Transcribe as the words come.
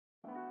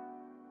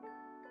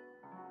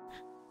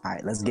All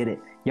right, let's get it.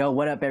 Yo,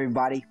 what up,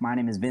 everybody? My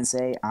name is Vince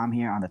A. I'm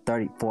here on the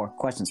 34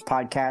 Questions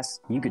podcast.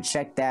 You could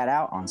check that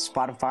out on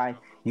Spotify,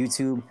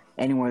 YouTube,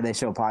 anywhere they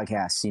show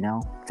podcasts,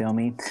 feel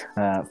me?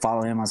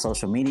 Follow him on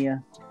social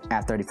media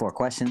at 34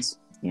 Questions,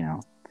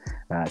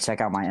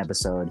 check out my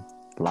episode.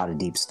 A lot of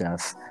deep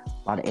stuff,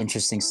 a lot of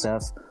interesting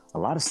stuff, a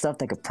lot of stuff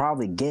that could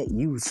probably get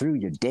you through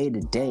your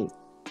day-to-day.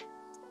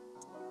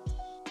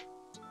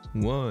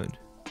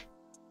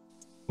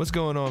 What's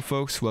going on,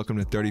 folks? Welcome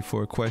to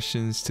 34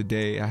 Questions.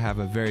 Today I have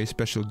a very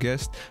special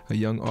guest, a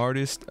young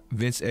artist.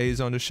 Vince A is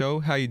on the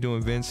show. How you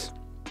doing, Vince?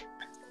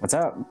 What's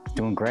up?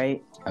 Doing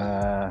great.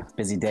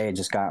 Busy day.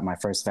 Just got my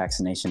first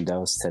vaccination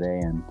dose today,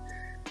 and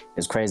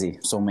it's crazy.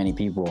 So many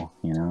people,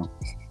 Yeah.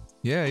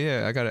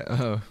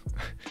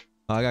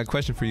 I got a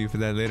question for you for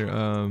that later.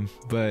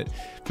 But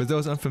for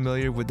those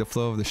unfamiliar with the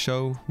flow of the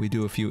show, we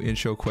do a few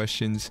intro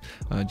questions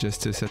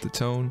just to set the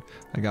tone.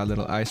 I got a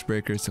little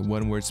icebreaker. It's a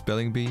one-word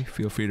spelling bee.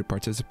 Feel free to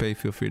participate.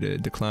 Feel free to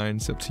decline.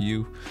 It's up to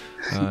you.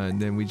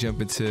 And then we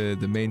jump into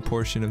the main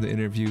portion of the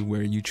interview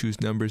where you choose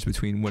numbers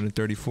between 1 and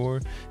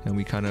 34, and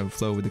we kind of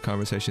flow with the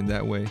conversation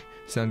that way.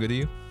 Sound good to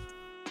you?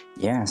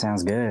 Yeah,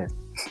 sounds good.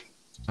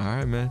 All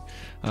right, man.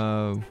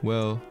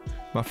 Well,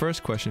 my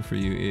first question for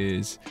you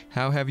is,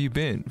 how have you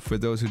been? For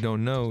those who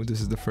don't know,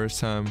 this is the first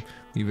time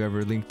we've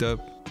ever linked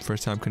up,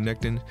 first time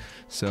connecting.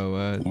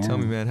 So Tell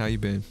me, man, how you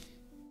been?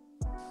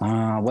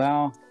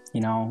 Well, a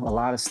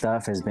lot of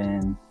stuff has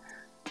been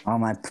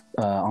on my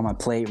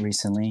plate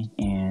recently,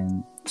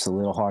 and it's a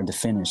little hard to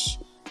finish.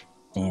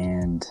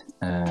 And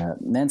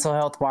mental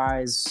health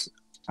wise,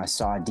 I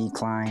saw a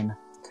decline.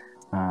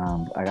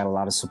 I got a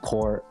lot of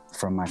support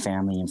from my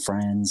family and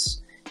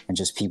friends, and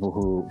just people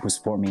who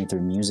support me through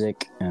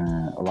music.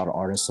 A lot of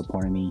artists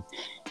supporting me,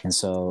 and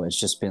so it's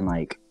just been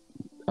like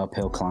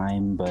uphill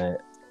climb,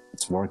 but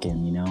it's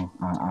working.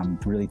 I'm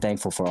really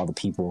thankful for all the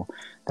people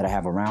that I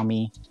have around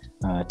me.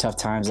 Tough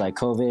times like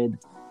COVID,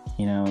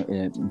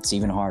 it's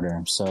even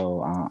harder.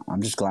 So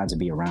I'm just glad to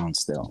be around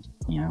still.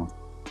 No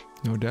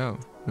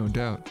doubt.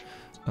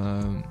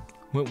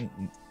 Well,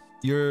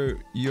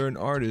 you're an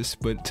artist,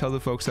 but tell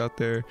the folks out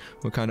there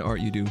what kind of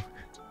art you do.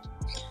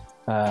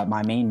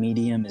 My main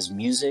medium is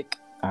music.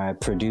 I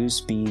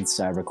produce beats,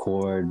 I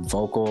record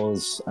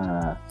vocals.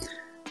 I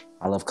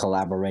love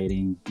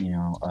collaborating.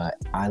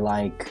 I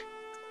like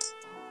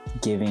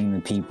giving the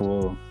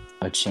people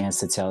a chance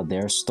to tell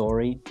their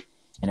story.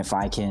 And if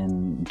I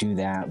can do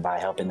that by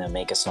helping them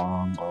make a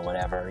song or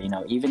whatever,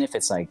 even if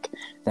it's like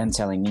them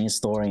telling me a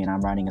story and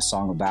I'm writing a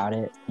song about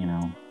it,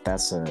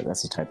 that's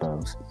the type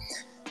of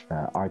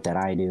art that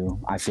I do.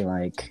 I feel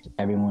like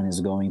everyone is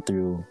going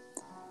through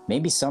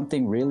maybe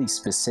something really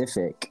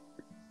specific,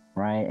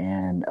 right?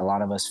 And a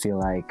lot of us feel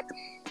like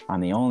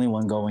I'm the only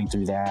one going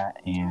through that.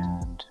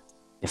 And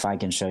if I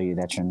can show you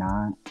that you're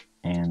not,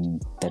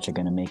 and that you're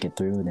going to make it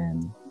through,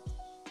 then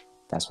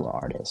that's what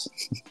art is.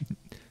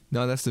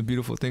 No, that's the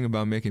beautiful thing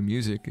about making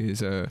music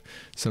is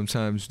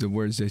sometimes the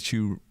words that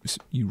you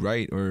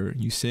write or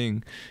you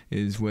sing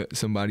is what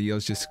somebody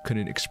else just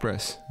couldn't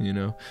express,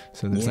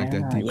 So there's like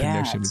that deep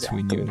connection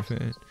between you and the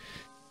fan.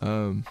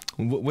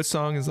 What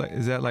song is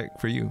that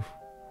like for you?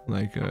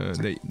 Like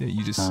that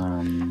you just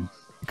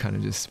kind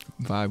of just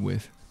vibe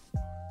with?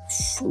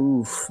 That's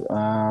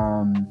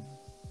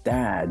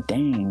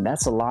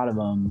a lot of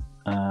them.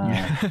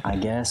 I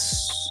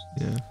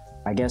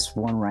guess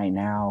one right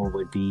now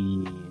would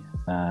be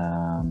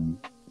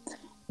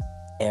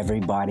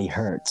Everybody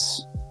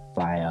Hurts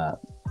by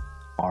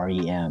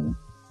REM.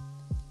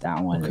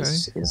 That one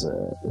is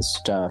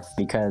tough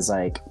because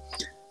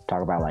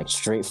talk about like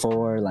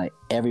straightforward, like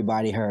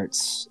everybody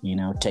hurts,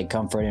 take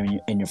comfort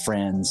in your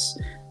friends.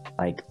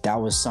 Like that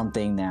was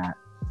something that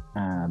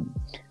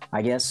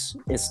I guess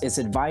it's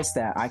advice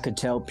that I could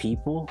tell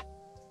people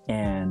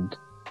and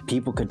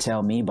people could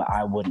tell me, but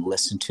I wouldn't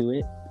listen to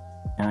it,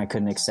 and I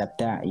couldn't accept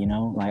that.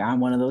 Like I'm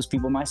one of those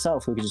people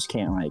myself who just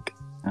can't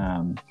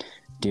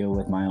deal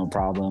with my own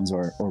problems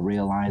or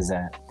realize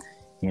that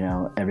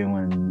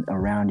everyone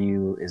around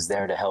you is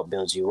there to help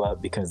build you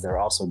up because they're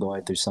also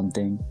going through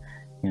something.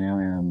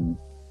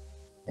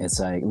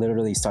 It's like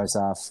literally starts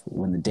off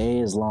when the day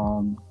is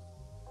long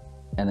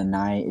and the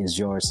night is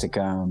yours to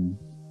come.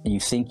 And you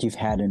think you've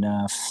had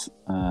enough,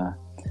 or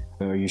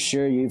you're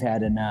sure you've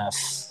had enough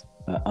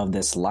of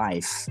this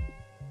life.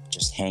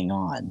 Just hang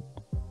on.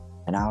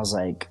 And I was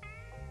like,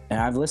 and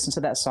I've listened to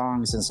that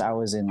song since I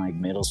was in like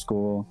middle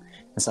school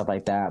and stuff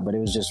like that. But it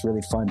was just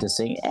really fun to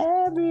sing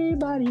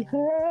 "Everybody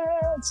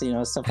Hurts,"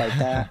 stuff like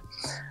that.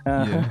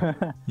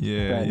 But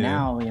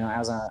now,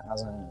 as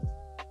a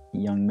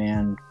young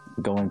man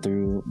going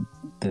through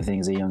the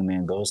things a young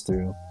man goes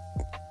through,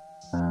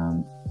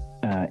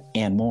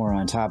 and more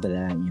on top of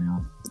that,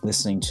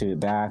 listening to it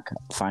back,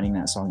 finding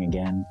that song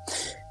again,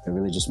 it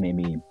really just made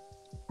me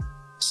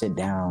sit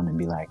down and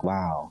be like,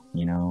 wow,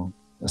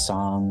 a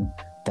song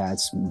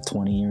that's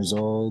 20 years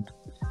old,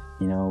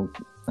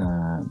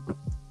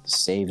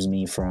 saves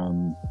me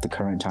from the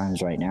current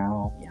times right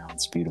now.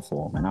 It's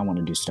beautiful, and I want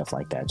to do stuff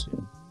like that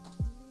too.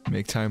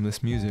 Make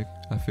timeless music.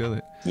 I feel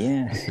it.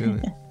 Yeah. I feel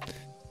it.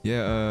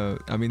 Yeah,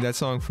 I mean, that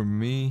song for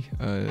me,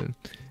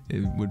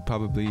 it would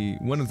probably,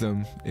 one of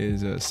them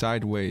is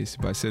Sideways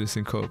by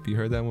Citizen Cope. You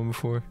heard that one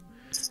before?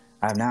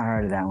 I've not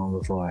heard of that one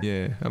before.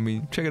 Yeah, I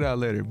mean, check it out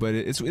later. But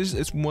it's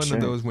one Sure.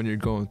 of those when you're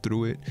going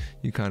through it,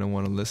 you kind of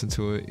want to listen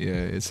to it.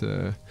 Yeah,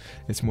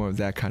 it's more of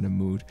that kind of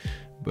mood.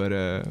 But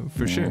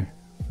for sure.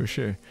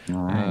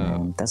 All right,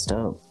 man. That's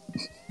dope.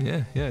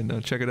 Yeah, no,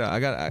 check it out.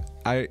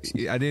 I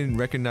didn't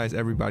recognize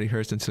Everybody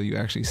Hurts until you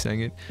actually sang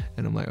it,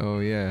 and I'm like, oh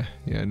yeah,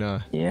 no.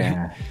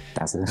 Yeah,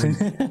 that's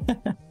it.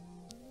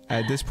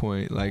 At this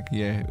point, like,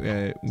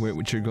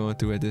 what you're going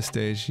through at this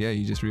stage,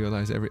 you just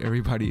realize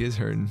everybody is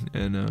hurting,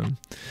 and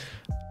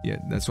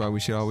that's why we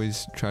should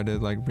always try to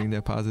like bring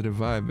that positive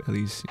vibe, at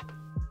least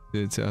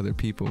to other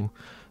people.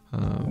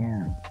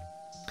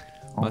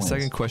 My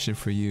second question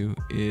for you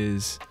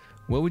is,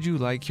 what would you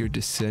like your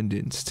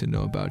descendants to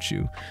know about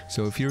you?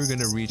 So if you were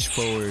gonna reach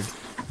forward,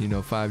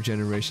 5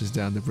 generations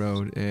down the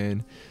road,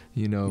 and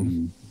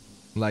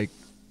like,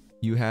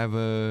 you have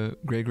a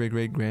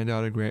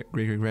great-great-great-granddaughter,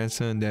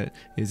 great-great-grandson that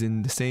is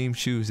in the same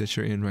shoes that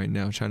you're in right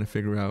now, trying to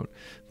figure out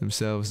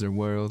themselves, their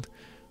world.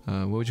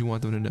 What would you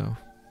want them to know?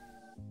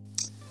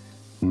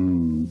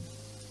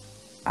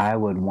 I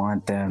would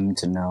want them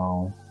to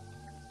know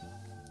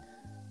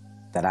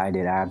that I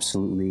did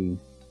absolutely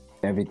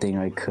everything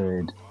I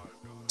could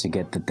to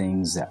get the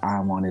things that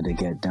I wanted to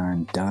get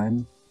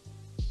done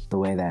the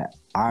way that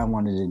I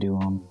wanted to do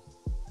them.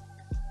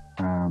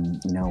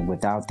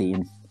 Without the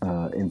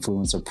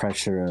influence or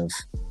pressure of,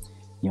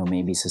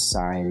 maybe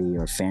society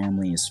or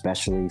family,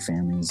 especially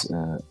family's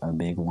a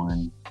big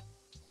one.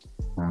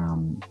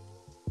 And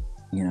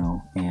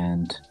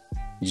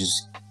you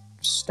just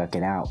stuck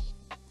it out.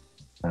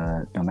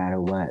 No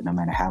matter what, no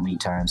matter how many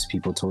times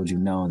people told you,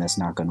 no, that's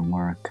not going to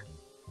work.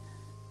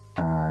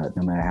 No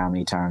matter how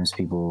many times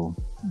people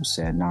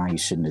said, nah, you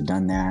shouldn't have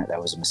done that.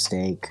 That was a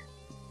mistake.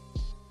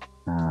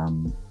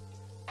 And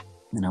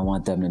I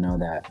want them to know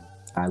that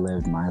I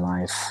lived my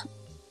life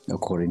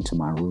according to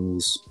my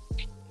rules,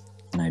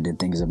 and I did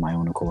things of my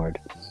own accord.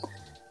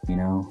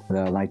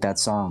 Like that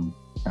song,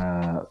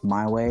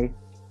 My Way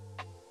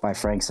by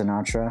Frank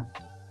Sinatra.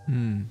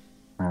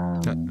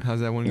 How's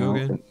that one go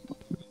again?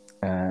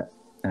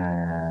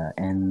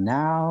 And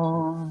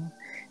now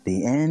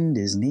the end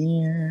is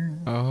near.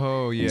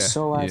 Oh, yeah. And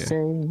so I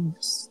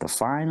face the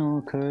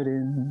final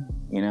curtain.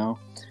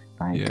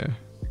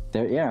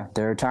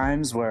 There are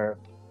times where,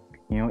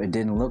 it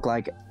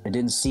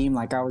didn't seem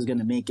like I was going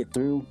to make it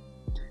through.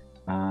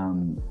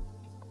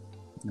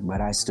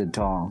 But I stood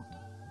tall,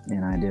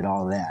 and I did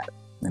all that,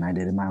 and I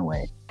did it my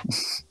way.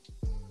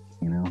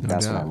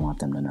 That's what I want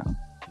them to know.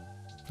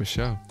 For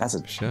sure. That's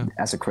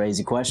a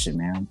crazy question,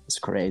 man. It's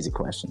a crazy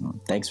question.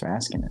 Thanks for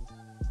asking it.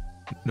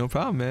 No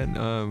problem, man.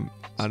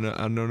 I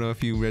don't know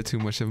if you read too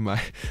much of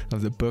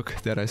the book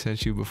that I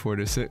sent you before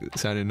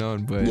signing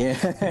on, but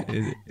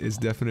it's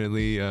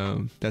definitely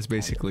that's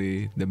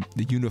basically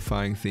the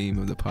unifying theme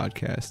of the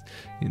podcast.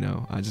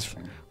 I just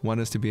want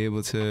us to be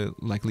able to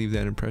like leave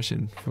that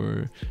impression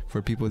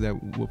for people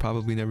that we'll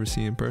probably never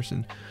see in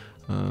person.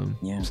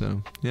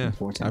 So I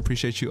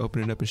appreciate you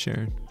opening up and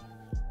sharing.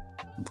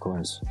 Of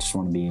course, just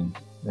want to be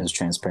as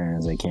transparent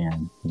as I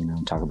can.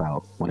 Talk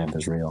about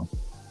whatever's real.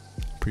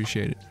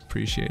 Appreciate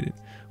it.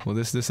 Well,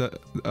 this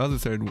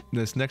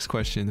next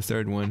question, the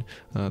third one,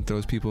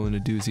 throws people in a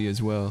doozy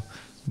as well.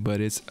 But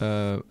it's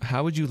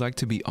how would you like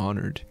to be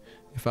honored?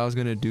 If I was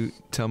gonna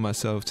tell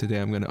myself today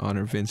I'm gonna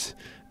honor Vince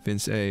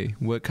A,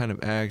 what kind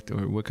of act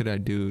or what could I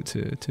do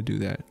to do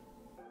that?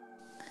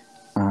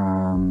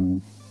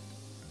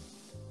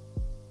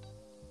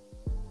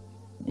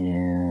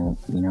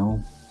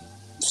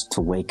 Just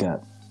to wake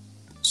up,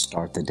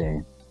 start the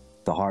day.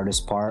 The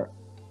hardest part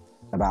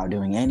about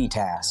doing any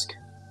task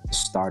is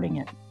starting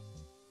it.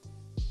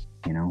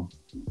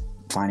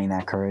 Finding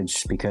that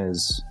courage,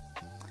 because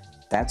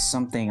that's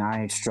something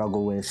I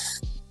struggle with,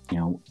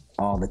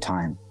 all the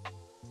time.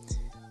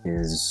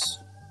 Is,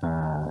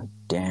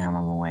 damn,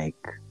 I'm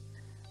awake.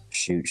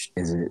 Shoot,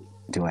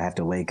 do I have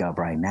to wake up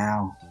right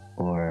now?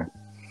 Or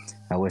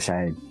I wish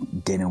I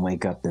didn't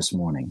wake up this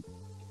morning,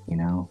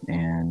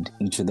 And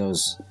each of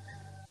those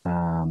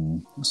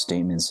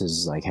statements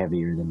is like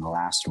heavier than the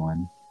last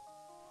one.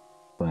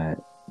 But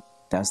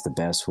that's the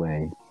best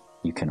way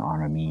you can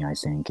honor me, I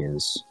think,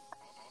 is,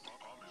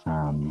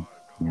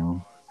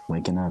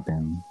 waking up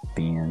and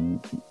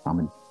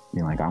I'm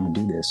gonna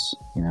do this,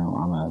 I'm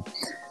gonna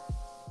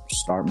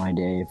start my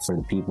day for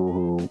the people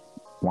who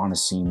want to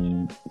see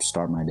me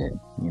start my day,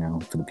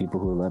 for the people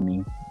who love me,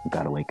 you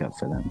gotta wake up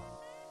for them.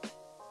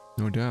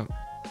 No doubt.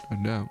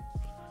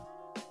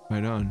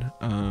 Right on.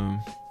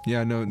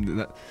 I know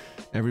that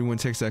everyone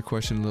takes that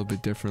question a little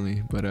bit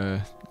differently, but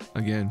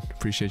again,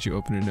 appreciate you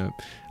opening up.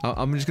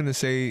 I'm just gonna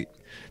say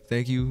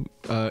thank you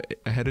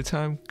ahead of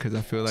time, because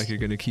I feel like you're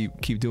gonna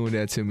keep doing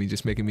that to me,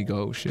 just making me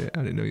go, oh shit,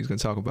 I didn't know he was gonna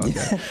talk about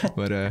that.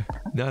 But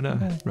no,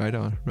 right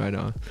on.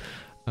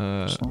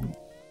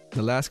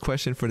 The last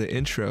question for the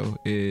intro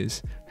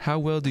is, how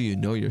well do you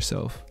know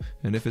yourself?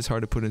 And if it's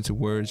hard to put into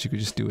words, you could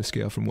just do a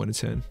scale from 1 to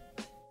 10.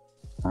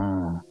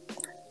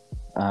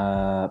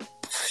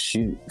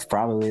 Shoot,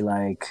 probably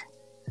like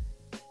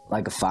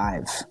a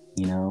 5,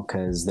 you know,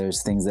 because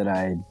there's things that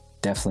I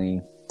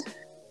definitely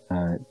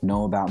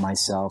know about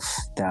myself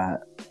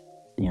that,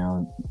 you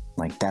know,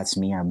 like that's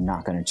me. I'm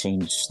not going to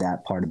change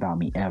that part about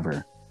me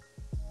ever.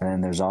 And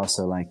then there's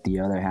also like the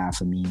other half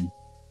of me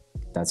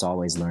that's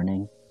always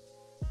learning,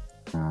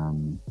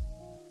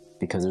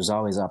 because there's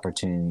always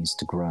opportunities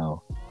to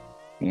grow.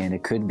 And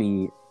it could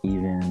be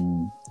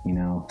even, you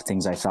know,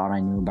 things I thought I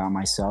knew about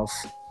myself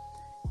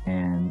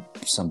and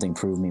something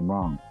proved me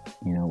wrong,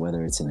 you know,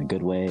 whether it's in a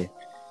good way,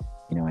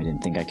 you know, I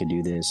didn't think I could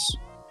do this,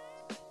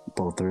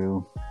 pull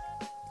through,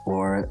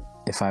 or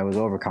if I was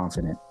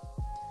overconfident,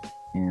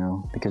 you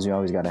know, because you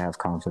always got to have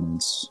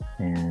confidence,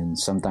 and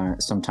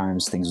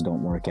sometimes things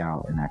don't work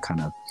out, and that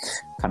kind of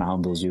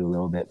humbles you a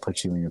little bit,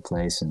 puts you in your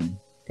place, and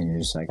you're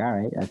just like, all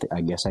right,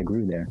 I guess I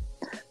grew there.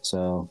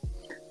 So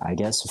I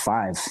guess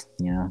 5,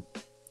 you know,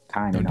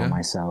 kind of know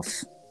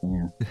myself.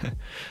 Yeah.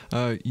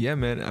 Yeah,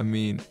 man. I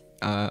mean,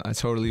 I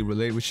totally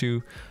relate with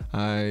you.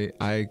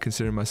 I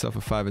consider myself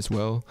a 5 as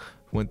well.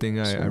 One thing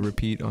I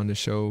repeat on the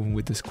show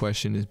with this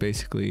question is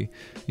basically,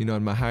 you know,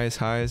 in my highest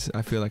highs,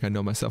 I feel like I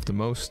know myself the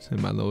most.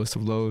 In my lowest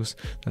of lows,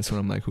 that's when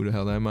I'm like, who the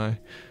hell am I?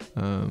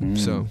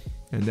 So,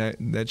 and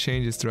that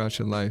changes throughout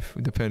your life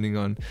depending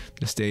on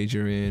the stage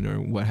you're in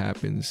or what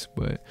happens.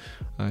 But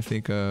I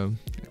think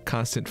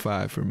constant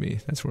 5 for me.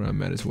 That's where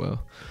I'm at as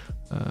well.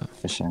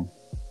 For sure.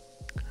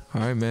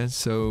 All right, man.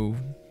 So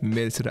we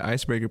made it to the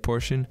icebreaker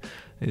portion.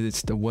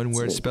 It's the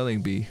one-word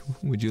spelling bee.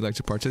 Would you like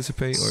to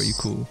participate, or are you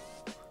cool?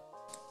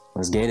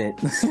 Let's get it.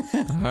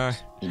 All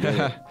right.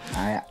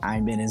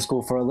 I've been in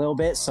school for a little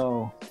bit,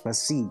 so let's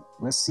see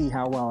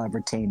how well I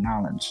retain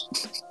knowledge.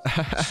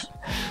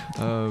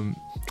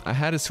 I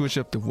had to switch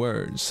up the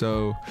word,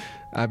 so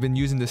I've been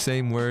using the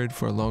same word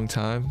for a long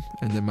time,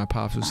 and then my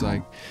pops was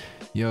like,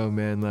 yo,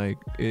 man, like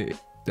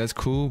that's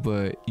cool,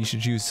 but you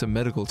should use some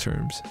medical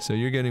terms. So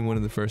you're getting one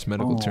of the first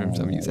medical terms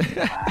I'm using.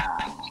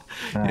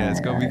 Yeah, it's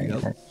gonna be.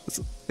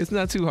 It's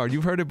not too hard.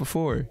 You've heard it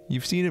before.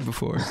 You've seen it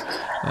before.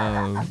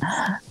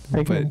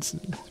 But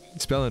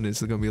spelling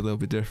is gonna be a little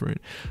bit different.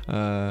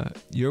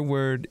 Your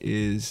word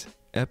is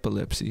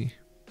epilepsy.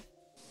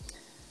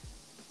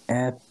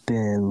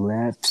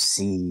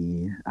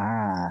 Epilepsy.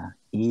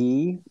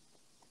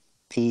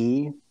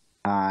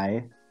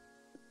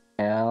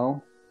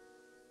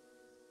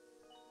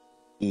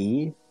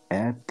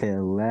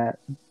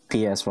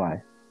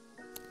 EPILEPSY.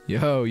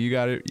 Yo, you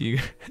got it.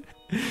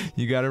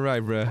 You got it right,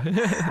 bro.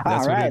 That's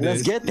all right,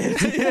 let's get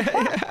this.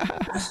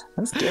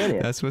 Let's get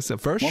it. That's what's the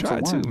first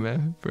try too,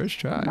 man. First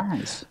try.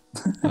 Nice.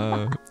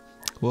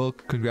 Well,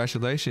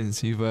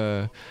 congratulations.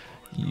 You've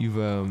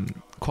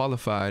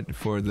qualified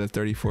for the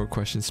 34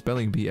 question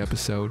spelling bee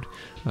episode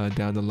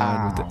down the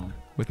line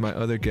with my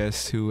other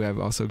guests who have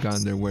also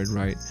gotten their word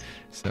right.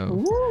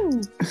 So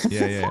woo.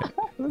 Yeah.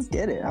 Let's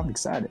get it. I'm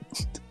excited.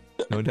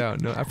 No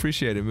doubt. No, I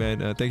appreciate it,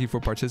 man. Thank you for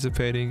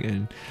participating.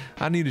 And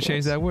I need to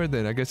change that word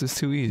then. I guess it's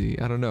too easy.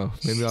 I don't know.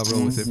 Maybe I'll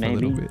roll with it for a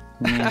little bit.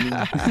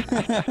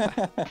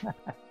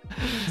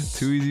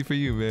 Too easy for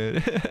you,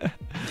 man.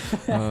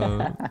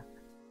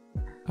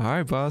 All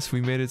right, boss.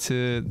 We made it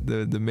to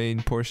the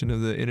main portion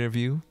of the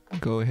interview.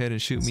 Go ahead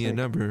and shoot me a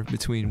number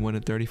between 1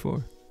 and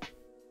 34.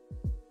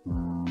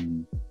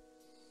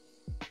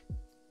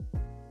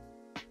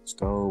 Let's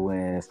go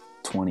with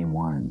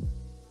 21.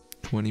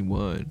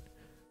 21.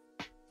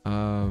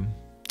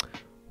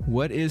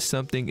 What is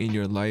something in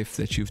your life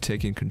that you've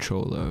taken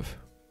control of?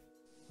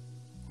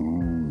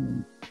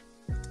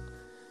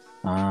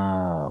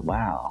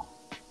 Wow,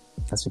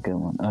 that's a good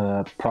one.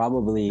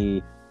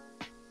 Probably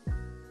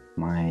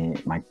my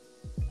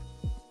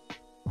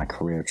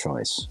career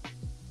choice.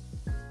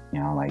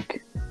 You know,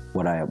 like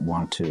what I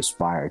want to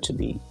aspire to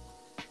be.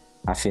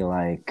 I feel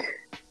like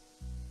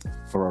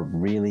for a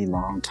really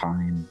long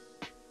time,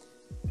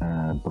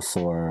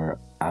 before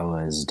I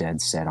was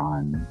dead set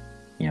on,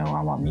 you know,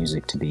 I want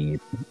music to be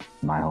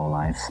my whole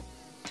life.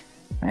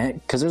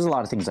 Because there's a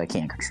lot of things I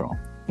can't control.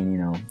 And, you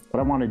know,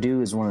 what I want to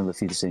do is one of the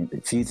few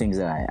things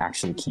that I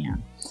actually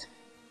can.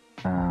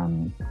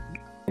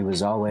 It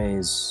was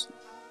always,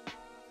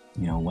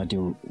 you know,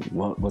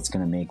 what's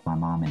going to make my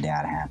mom and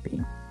dad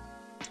happy?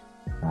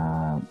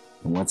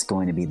 What's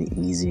going to be the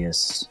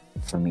easiest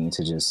for me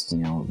to just, you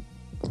know,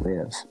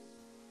 live?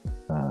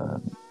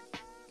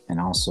 And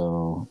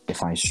also,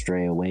 if I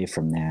stray away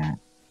from that,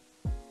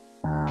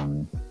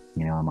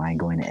 you know, am I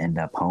going to end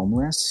up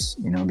homeless?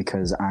 You know,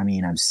 because I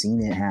mean, I've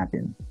seen it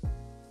happen,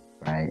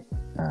 right?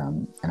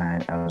 And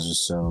I was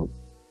just so,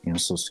 you know,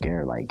 so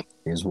scared. Like,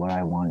 is what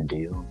I want to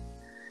do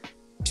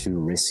too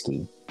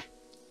risky?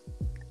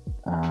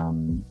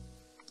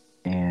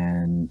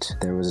 And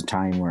there was a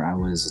time where I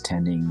was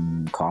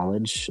attending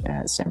college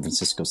at San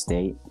Francisco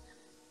State.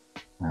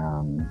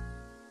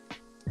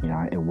 You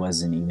know, it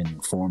wasn't even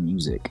for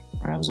music.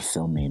 I was a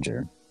film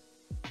major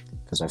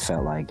because I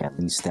felt like at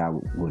least that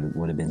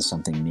would have been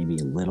something maybe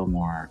a little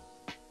more.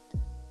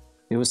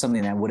 It was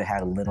something that would have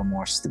had a little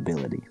more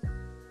stability.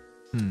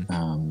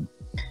 And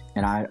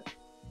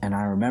And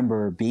I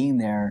remember being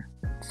there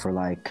for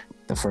like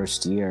the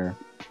first year,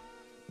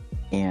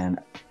 and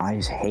I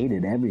just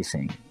hated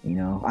everything, you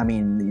know? I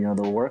mean, you know,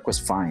 the work was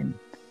fine,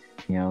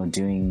 you know,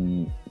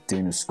 doing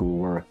the school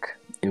work,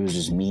 it was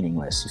just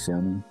meaningless, you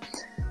feel me?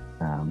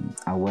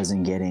 I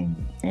wasn't getting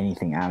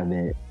anything out of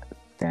it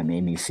that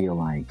made me feel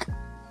like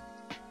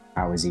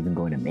I was even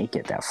going to make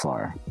it that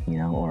far, you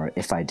know? Or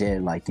if I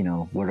did, like, you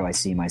know, where do I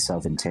see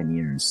myself in 10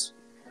 years?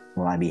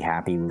 Will I be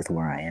happy with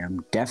where I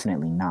am?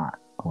 Definitely not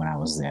when I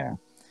was there,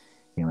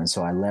 you know? And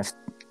so I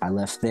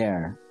left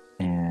there,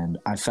 and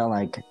I felt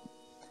like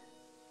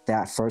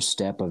that first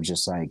step of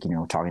just like, you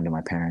know, talking to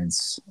my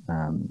parents,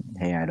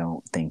 hey, I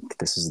don't think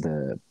this is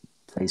the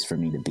place for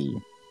me to be.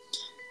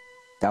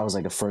 That was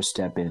like a first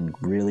step in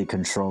really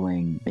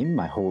controlling maybe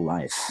my whole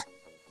life,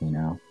 you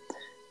know?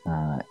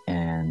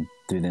 And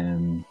through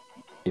them,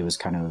 it was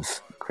kind of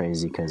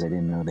crazy because I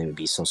didn't know they would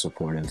be so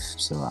supportive.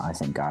 So I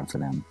thank God for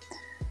them.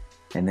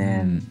 And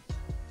then,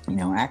 you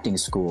know, acting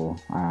school,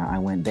 I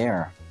went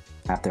there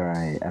after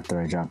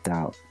I dropped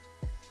out,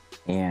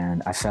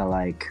 and I felt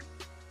like,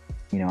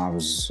 you know, I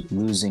was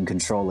losing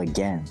control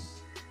again.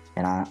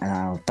 And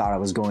I thought I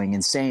was going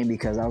insane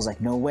because I was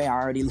like, no way,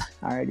 I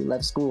already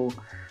left school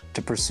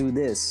to pursue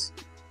this,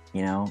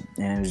 you know?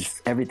 And it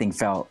was, everything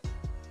felt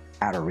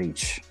out of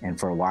reach. And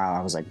for a while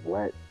I was like,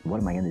 what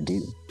am I gonna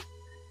do?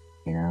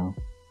 You know?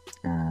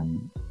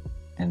 And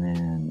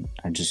then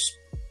I just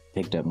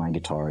picked up my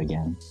guitar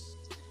again.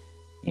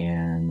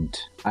 And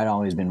I'd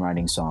always been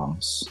writing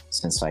songs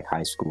since like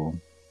high school,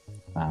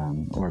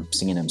 or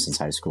singing them since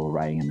high school,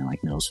 writing them in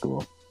like middle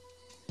school.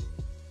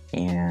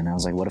 And I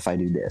was like, what if I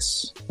do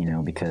this? You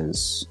know,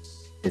 because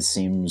it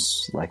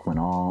seems like when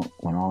all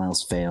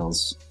else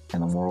fails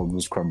and the world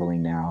was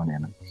crumbling down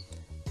and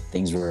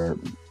things were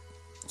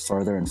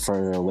further and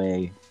further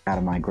away out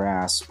of my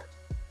grasp,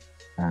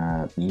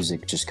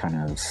 music just kind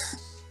of,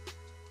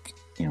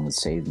 you know, would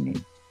save me.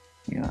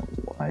 You know,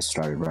 I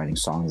started writing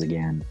songs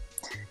again,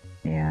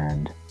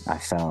 and I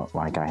felt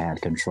like I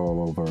had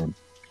control over,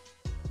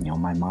 you know,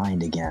 my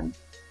mind again.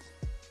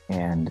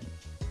 And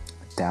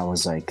that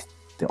was like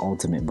the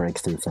ultimate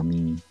breakthrough for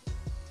me,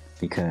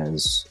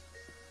 because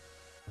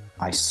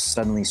I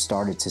suddenly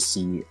started to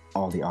see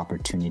all the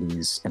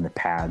opportunities and the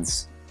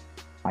paths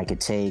I could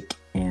take,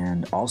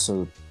 and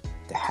also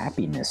the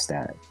happiness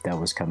that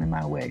was coming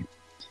my way.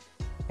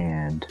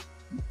 And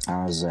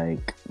I was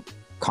like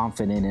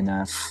confident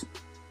enough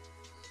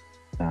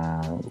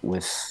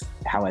with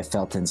how I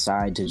felt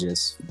inside to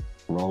just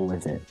roll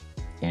with it.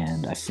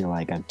 And I feel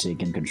like I've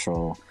taken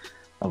control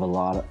of a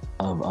lot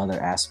of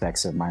other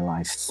aspects of my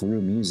life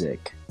through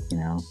music, you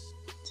know,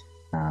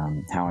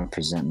 how I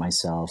present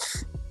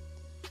myself,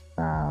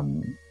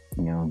 you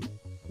know,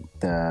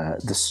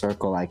 the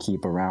circle I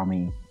keep around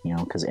me, you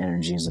know, because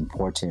energy is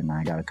important and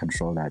I got to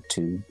control that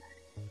too.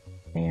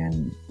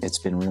 And it's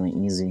been really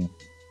easy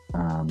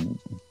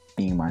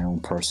being my own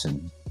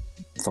person,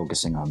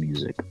 focusing on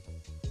music.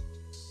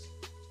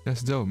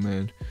 That's dope,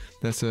 man.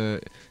 It's a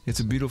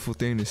beautiful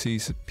thing to see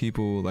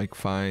people like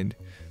find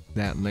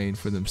that lane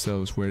for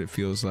themselves where it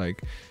feels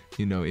like,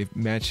 you know, it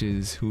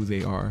matches who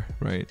they are,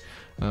 right?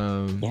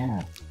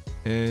 Yeah.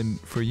 And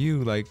for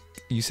you, like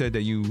you said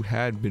that you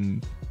had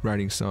been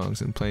writing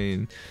songs and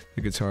playing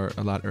the guitar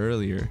a lot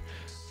earlier.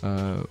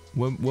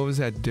 What was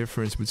that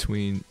difference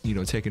between, you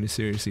know, taking it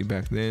seriously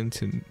back then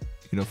to,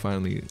 you know,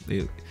 finally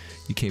you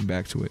came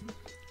back to it?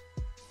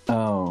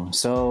 Oh,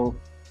 so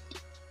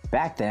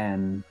back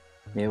then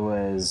it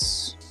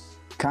was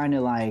kind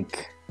of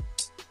like,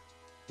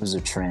 it was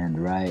a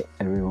trend, right?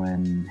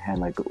 Everyone had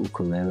like a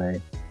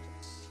ukulele,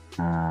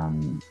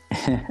 and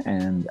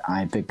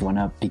I picked one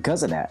up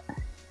because of that.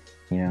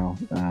 You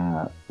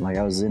know, like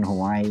I was in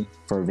Hawaii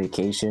for a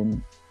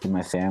vacation with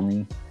my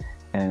family,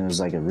 and it was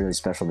like a really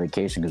special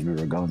vacation because we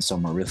were going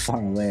somewhere really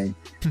far away.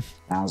 And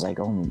I was like,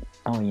 oh,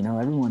 you know,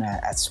 everyone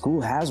at school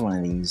has one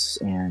of these,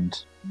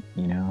 and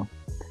you know,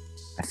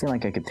 I feel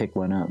like I could pick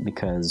one up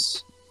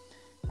because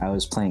I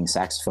was playing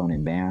saxophone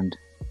in band,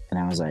 and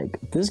I was like,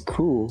 this is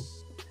cool,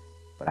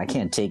 but I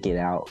can't take it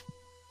out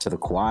to the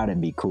quad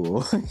and be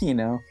cool, you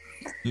know?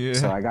 Yeah.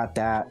 So I got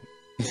that.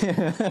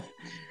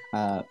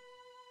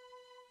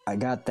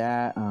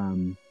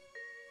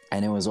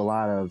 And it was a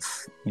lot of,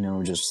 you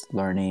know, just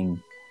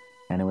learning,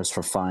 and it was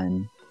for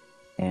fun,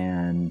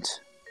 and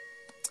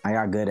I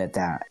got good at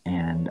that.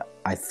 And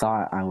I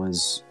thought I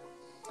was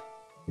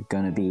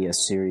gonna be a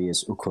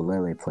serious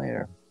ukulele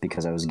player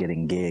because I was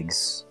getting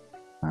gigs,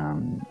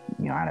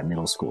 you know, out of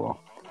middle school.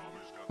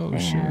 Oh,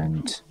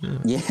 and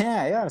shit.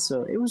 Yeah.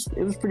 So it was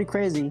pretty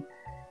crazy.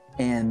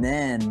 And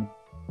then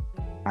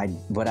I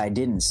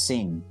didn't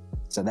sing.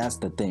 So that's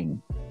the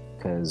thing,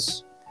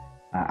 because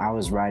I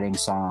was writing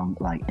song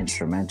like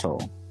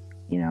instrumental,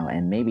 you know,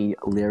 and maybe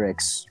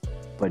lyrics,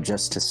 but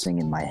just to sing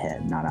in my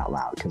head, not out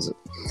loud, because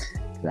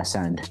that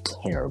sounded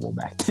terrible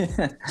back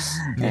then.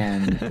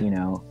 And, you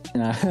know,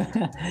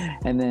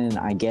 and then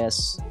I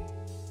guess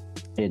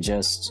it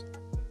just,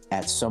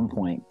 at some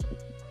point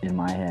in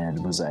my head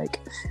was like,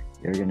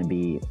 you're going to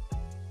be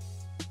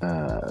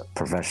a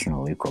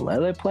professional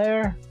ukulele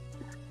player?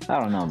 I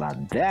don't know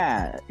about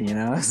that, you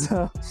know.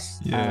 So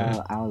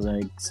Yeah. I was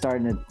like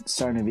starting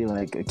to be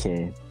like,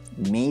 okay,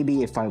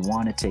 maybe if I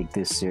want to take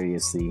this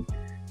seriously,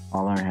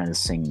 I'll learn how to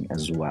sing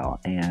as well.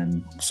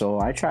 And so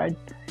I tried,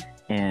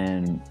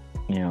 and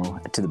you know,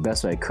 to the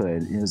best way I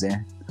could, it was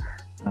there.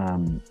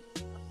 And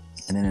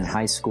then in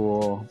high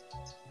school,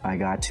 I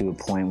got to a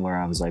point where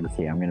I was like,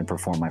 okay, I'm going to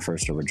perform my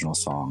first original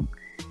song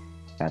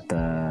at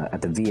the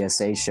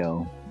VSA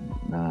show,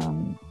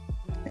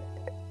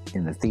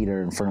 in the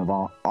theater in front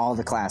of all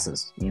the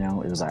classes. You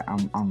know, it was like,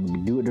 I'm going to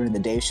do it during the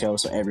day show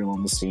so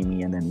everyone will see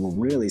me, and then we'll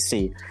really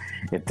see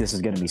if this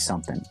is going to be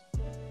something.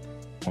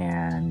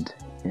 And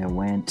it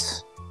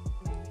went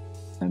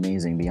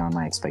amazing beyond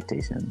my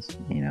expectations.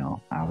 You know,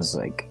 I was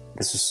like,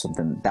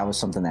 that was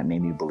something that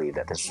made me believe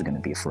that this was going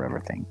to be a forever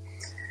thing.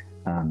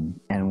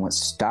 And what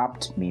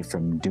stopped me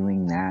from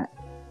doing that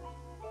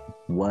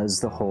was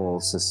the whole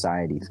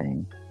society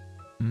thing.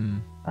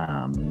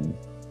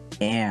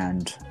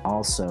 And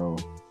also,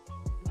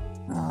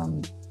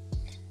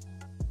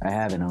 I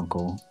have an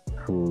uncle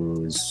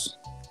who's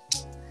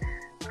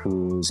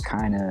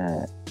kind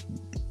of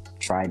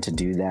tried to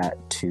do that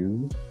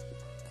too,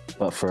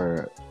 but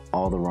for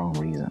all the wrong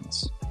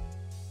reasons.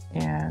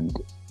 And,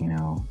 you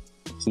know,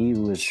 he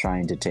was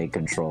trying to take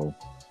control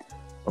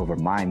over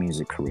my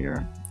music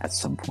career at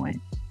some point.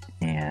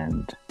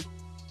 And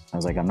I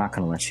was like, I'm not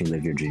going to let you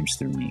live your dreams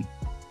through me,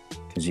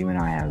 because you and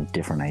I have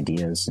different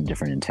ideas and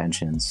different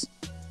intentions.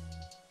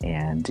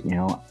 And, you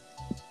know,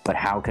 but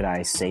how could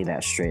I say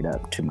that straight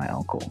up to my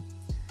uncle?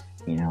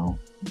 You know,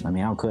 I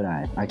mean, how could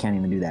I? I can't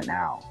even do that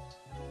now.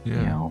 Yeah,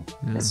 you know,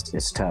 yeah.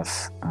 It's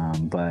tough.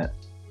 But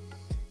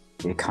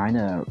it kind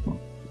of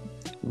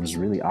was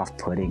really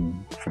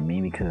off-putting for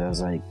me, because I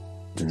was like,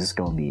 is this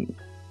going to be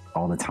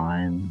all the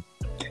time?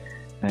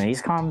 And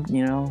he's calm,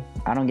 you know,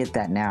 I don't get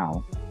that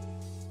now,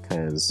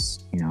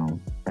 because, you know,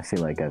 I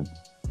feel like I've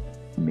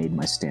made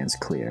my stance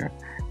clear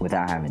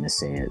without having to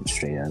say it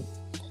straight up.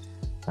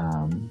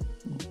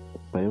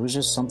 But it was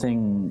just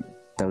something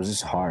that was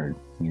just hard,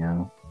 you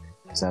know,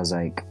 because I was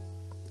like,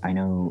 I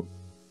know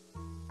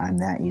I'm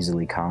that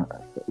easily,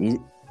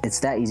 it's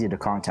that easy to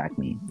contact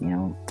me, you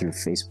know, through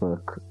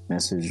Facebook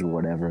message or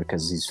whatever,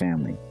 because he's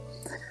family.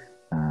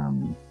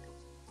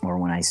 Or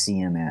when I see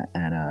him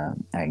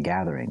at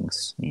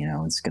gatherings, you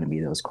know, it's going to be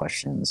those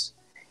questions.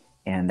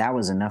 And that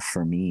was enough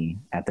for me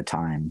at the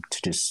time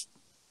to just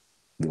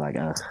be like,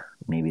 ugh,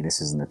 maybe this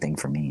isn't the thing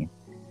for me.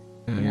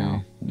 You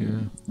know?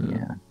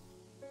 Yeah.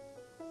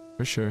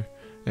 For sure.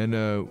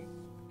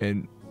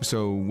 And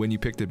so when you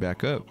picked it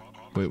back up,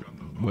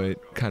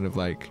 what kind of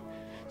like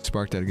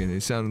sparked that again?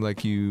 It sounded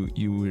like you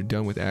were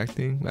done with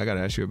acting. I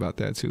gotta ask you about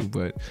that too.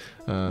 But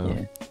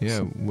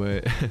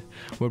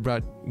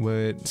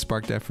what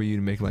sparked that for you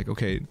to make like,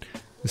 okay,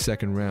 the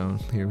second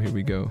round, here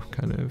we go,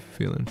 kind of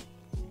feeling?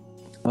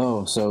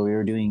 Oh, so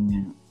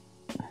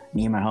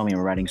me and my homie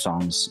were writing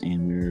songs,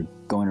 and we were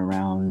going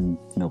around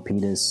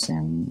Milpitas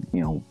and,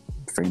 you know,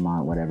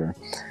 Fremont, whatever,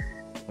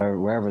 or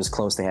wherever was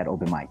close. They had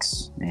open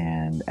mics,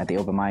 and at the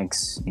open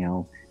mics, you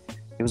know,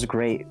 it was a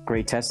great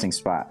testing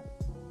spot.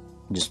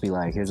 Just be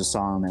like, here's a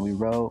song that we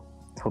wrote,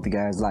 hope you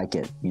guys like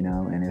it, you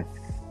know. And if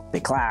they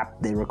clap,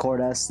 they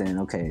record us, then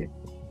okay,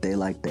 they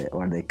liked it,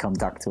 or they come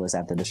talk to us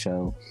after the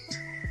show,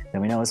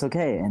 then we know it's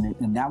okay.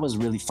 And that was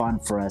really fun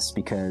for us,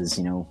 because,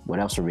 you know, what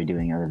else were we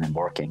doing other than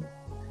working?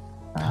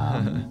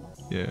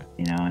 Yeah,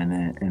 you know. And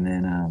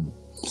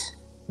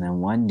then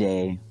one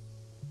day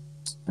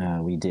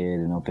we did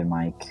an open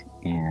mic,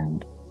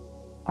 and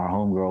our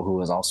homegirl who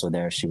was also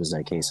there, she was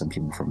like, hey, some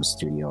people from the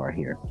studio are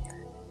here.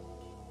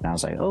 And I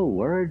was like, oh,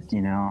 word,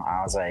 you know.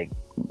 I was like,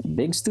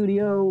 big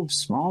studio,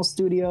 small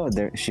studio?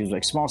 She was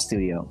like, small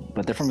studio,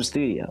 but they're from a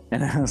studio.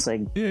 And I was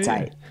like,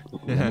 tight,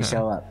 let me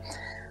show up.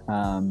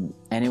 And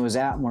it was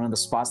at one of the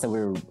spots that we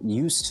were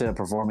used to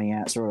performing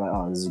at, so we're like,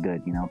 oh, this is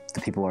good, you know.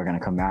 The people are going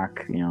to come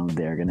back, you know,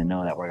 they're going to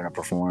know that we're going to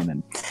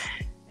perform,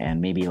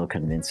 and maybe it'll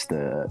convince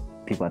the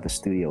people at the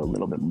studio a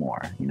little bit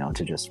more, you know,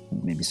 to just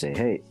maybe say,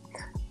 hey.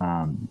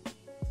 And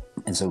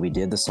so we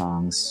did the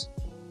songs,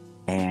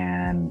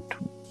 and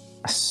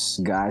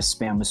guys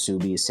spam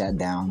Masubi, sat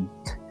down,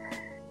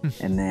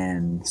 and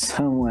then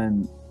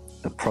someone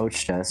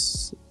approached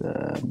us.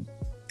 I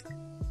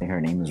think her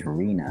name is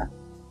Rena,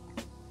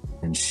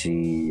 and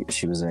she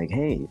was like,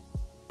 hey,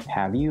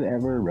 have you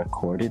ever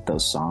recorded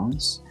those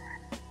songs?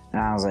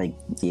 And I was like,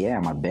 yeah,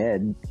 my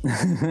bed,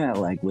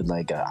 like with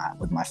my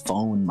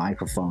phone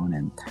microphone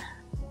and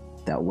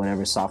that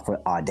whatever software,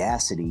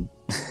 Audacity,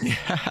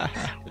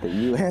 the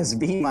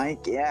USB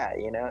mic, yeah,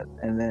 you know.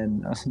 And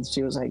then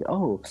she was like,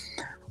 oh,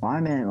 well, I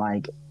meant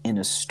like in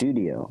a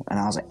studio. And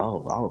I was like,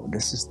 oh,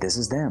 this is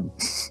them.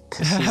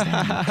 This is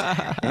them.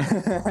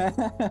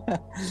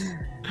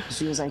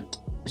 She was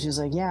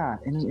like, yeah,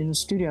 in a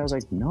studio. I was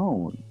like,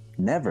 no,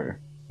 never,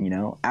 you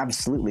know,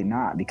 absolutely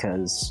not,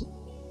 because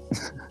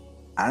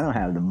I don't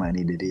have the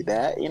money to do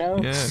that, you know?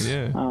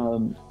 Yeah.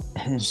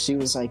 And she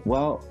was like,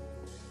 well,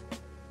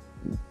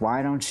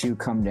 why don't you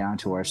come down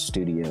to our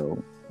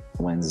studio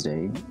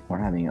Wednesday? We're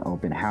having an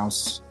open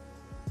house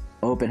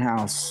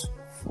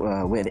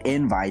with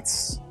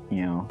invites,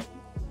 you know,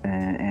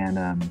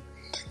 and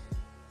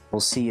we'll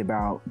see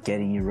about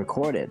getting you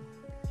recorded.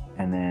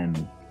 And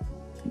then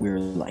we were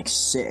like,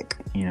 sick,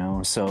 you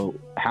know. So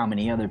how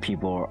many other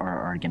people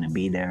are going to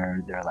be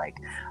there? They're like,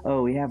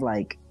 oh, we have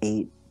like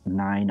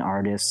 8-9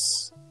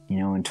 artists, you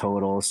know, in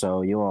total.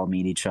 So you'll all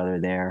meet each other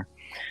there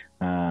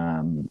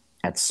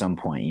at some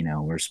point. You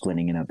know, we're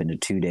splitting it up into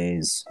 2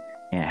 days,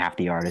 and half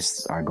the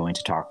artists are going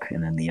to talk,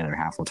 and then the other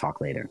half will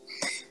talk later.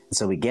 And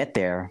so we get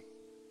there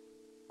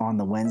on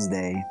the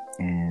Wednesday,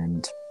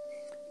 and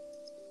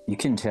you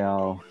can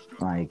tell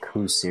like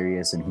who's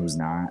serious and who's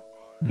not,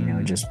 you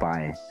know, just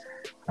by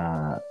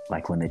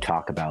like when they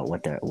talk about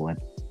what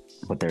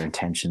their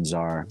intentions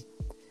are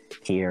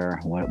here,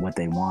 what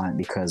they want,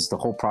 because the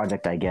whole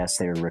project, I guess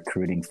they're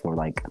recruiting for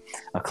like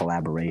a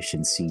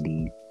collaboration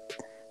CD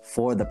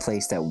for the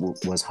place that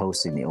was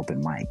hosting the open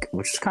mic,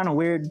 which is kind of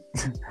weird.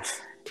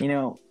 You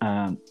know,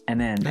 and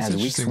then that's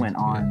as weeks went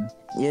on,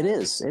 it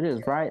is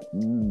right.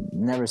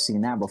 Never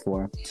seen that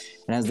before.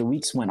 And as the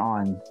weeks went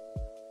on,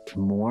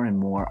 more and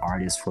more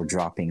artists were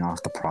dropping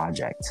off the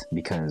project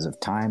because of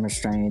time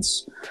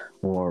restraints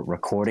or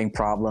recording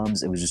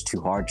problems. It was just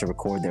too hard to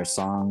record their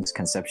songs,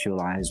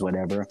 conceptualize,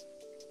 whatever.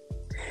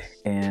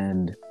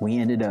 And we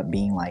ended up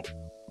being like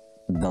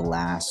the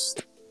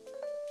last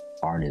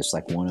artist,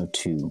 like one of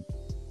two.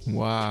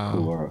 Wow.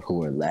 Who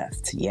were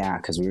left. Yeah,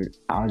 because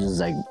I was just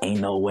like,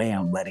 ain't no way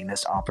I'm letting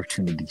this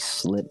opportunity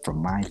slip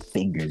from my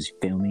fingers, you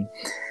feel me?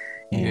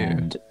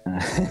 And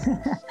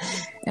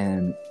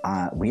and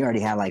we already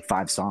had like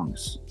 5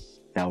 songs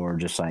that were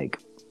just like,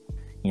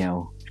 you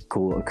know,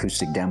 cool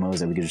acoustic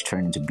demos that we could just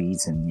turn into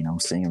beats and, you know,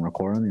 sing and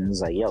record them. And it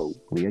was like, yo,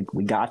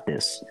 we got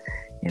this,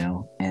 you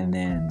know. And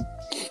then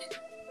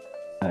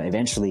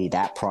eventually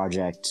that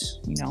project,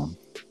 you know,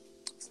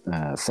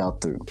 fell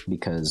through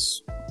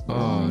because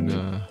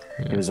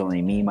it was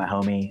only me, my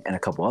homie, and a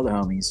couple other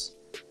homies,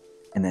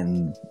 and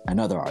then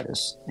another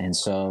artist. And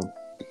so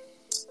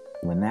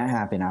when that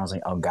happened, I was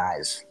like, oh,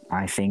 guys,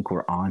 I think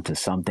we're on to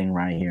something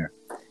right here.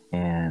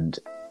 And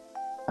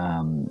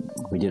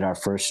we did our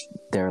first,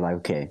 they're like,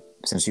 okay,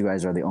 since you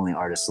guys are the only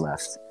artists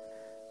left,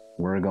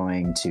 we're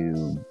going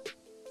to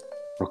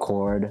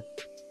record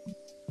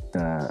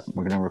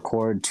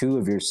 2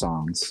 of your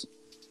songs,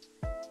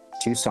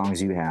 2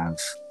 songs you have,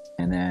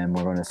 and then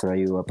we're going to throw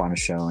you up on a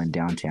show in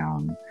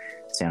downtown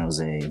San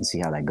Jose and see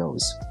how that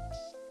goes.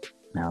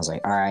 And I was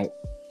like, all right.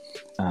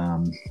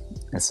 And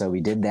so we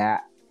did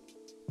that,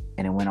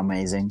 and it went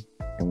amazing.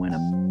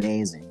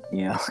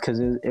 You know, because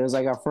it was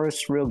like our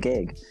first real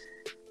gig,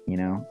 you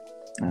know,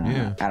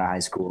 out of high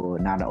school,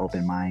 not an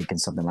open mic and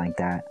something like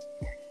that.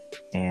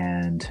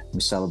 And we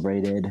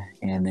celebrated,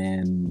 and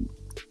then,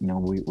 you know,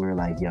 we were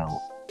like, yo,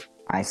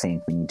 I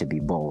think we need to be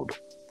bold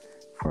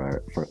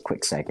for a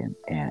quick second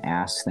and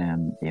ask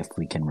them if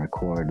we can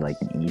record like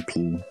an EP,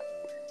 you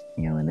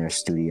know, in their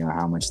studio,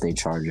 how much they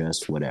charge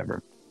us,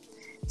 whatever.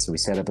 So we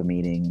set up a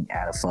meeting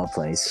at a pho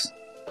place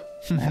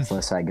at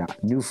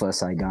New Pho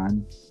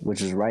Saigon,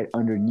 which is right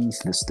underneath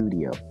the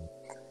studio.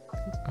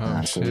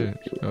 Oh, shit.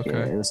 Okay.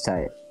 Yeah, it was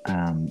tight.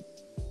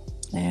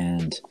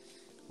 And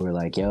we're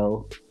like,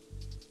 yo,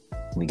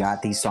 we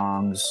got these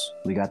songs.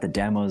 We got the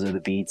demos of the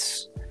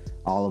beats,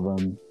 all of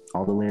them,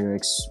 all the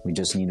lyrics. We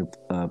just need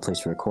a place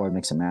to record,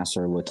 mix and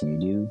master. What can you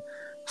do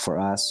for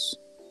us?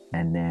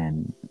 And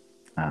then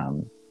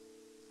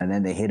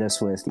they hit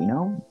us with, you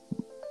know,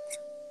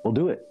 we'll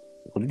do it.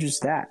 We'll do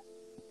just that.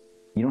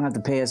 You don't have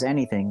to pay us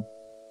anything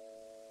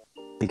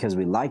because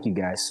we like you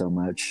guys so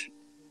much,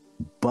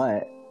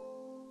 but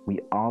we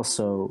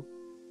also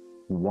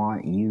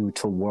want you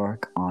to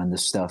work on the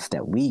stuff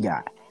that we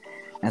got.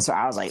 And so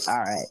I was like, all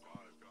right,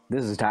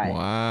 this is tight.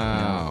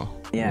 Wow.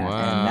 You know? Yeah.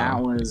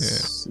 Wow. And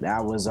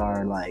that was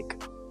our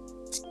like,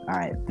 all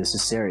right, this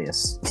is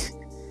serious.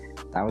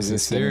 That was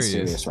just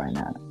serious right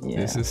now.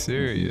 Yeah. This is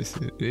serious.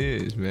 It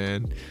is,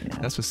 man. Yeah.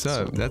 That's what's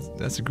up. So,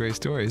 that's a great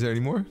story. Is there any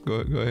more? Go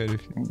ahead.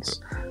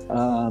 Thanks.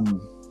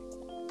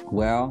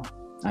 Well,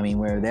 I mean,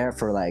 we were there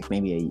for like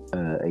maybe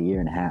a year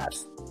and a half,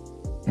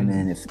 and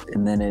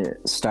then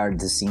it started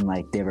to seem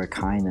like they were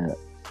kind of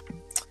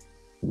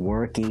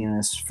working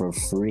us for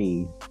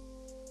free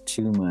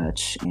too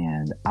much,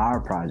 and our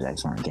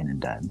projects aren't getting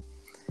done.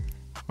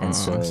 And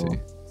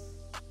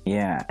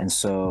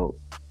so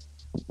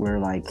we're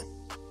like,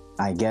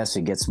 I guess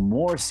it gets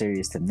more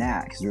serious than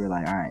that, because we were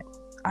like, all right,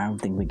 I don't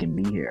think we can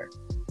be here,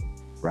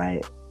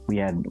 right? We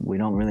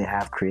don't really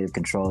have creative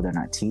control. They're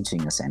not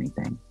teaching us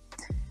anything.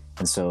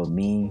 And so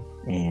me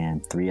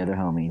and 3 other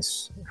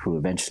homies, who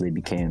eventually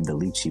became the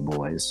Lychee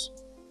Boys,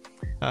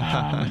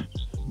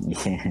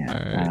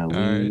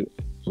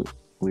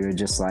 we were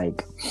just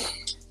like,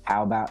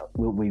 how about,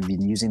 we've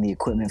been using the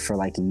equipment for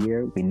like a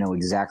year. We know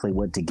exactly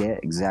what to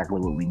get,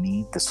 exactly what we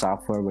need, the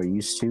software we're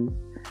used to.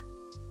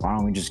 Why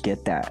don't we just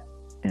get that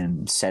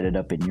and set it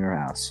up in your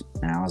house?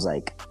 And I was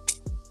like,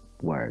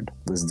 word,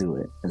 let's do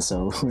it. And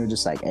so we were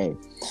just like, hey,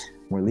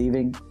 we're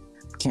leaving.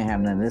 Can't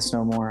have none of this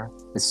no more.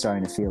 It's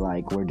starting to feel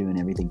like we're doing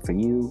everything for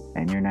you,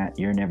 and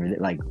you're never,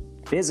 like,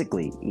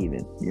 physically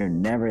even, you're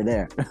never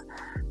there.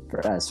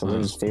 for us. So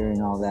we're just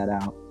figuring all that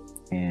out,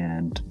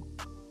 and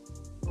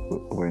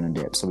we're in a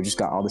dip. So we just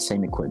got all the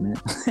same equipment,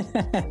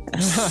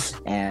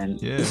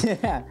 and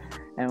yeah,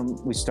 and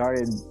we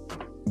started,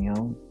 you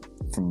know,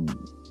 from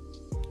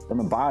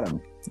the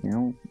bottom. You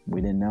know,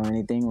 we didn't know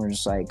anything. We're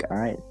just like, all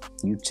right,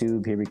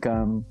 YouTube, here we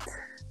come.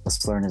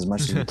 Let's learn as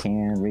much as we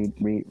can.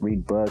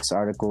 Read books,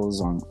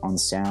 articles on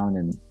sound,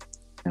 and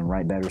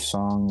write better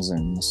songs,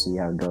 and we'll see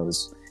how it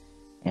goes.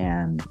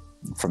 And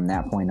from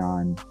that point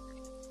on,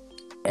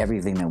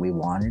 everything that we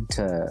wanted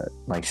to,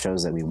 like,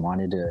 shows that we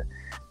wanted to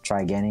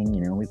try getting,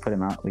 you know, we put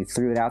them out. We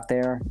threw it out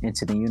there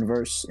into the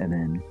universe, and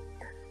then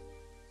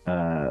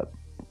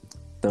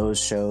those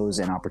shows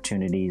and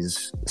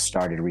opportunities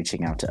started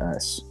reaching out to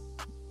us,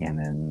 and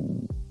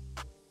then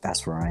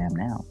that's where I am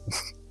now.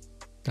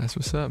 That's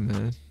what's up,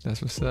 man.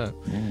 That's what's up.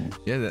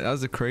 Yeah, that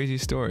was a crazy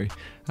story.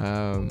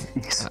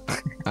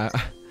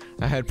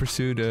 I had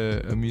pursued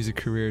a music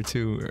career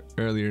too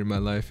earlier in my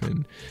life,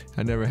 and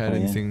I never had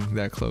anything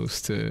that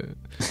close to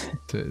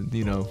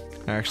you know,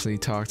 actually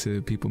talk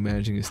to people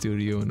managing a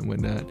studio and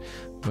whatnot.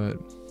 But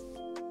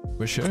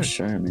for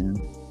sure,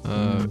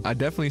 man. I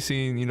definitely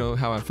seen, you know,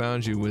 how I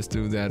found you was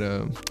through that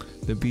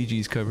the Bee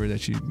Gees cover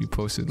that you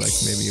posted like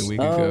maybe a week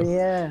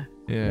ago.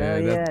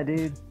 Yeah,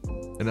 dude.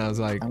 And I was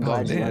like,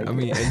 oh damn! I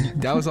mean, and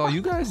that was all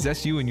you guys.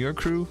 That's you and your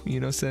crew, you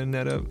know, setting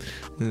that up.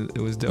 It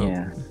was dope.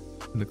 Yeah,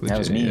 that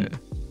was me. Yeah.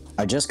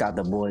 I just got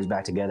the boys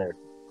back together,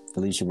 the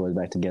Alicia boys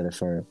back together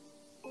for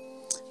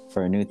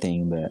a new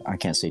thing, but I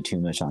can't say too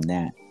much on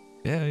that.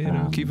 Yeah, you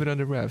know, keep it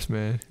under wraps,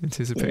 man.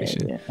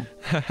 Anticipation.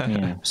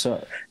 Yeah.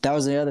 So that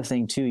was the other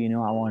thing too. You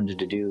know, I wanted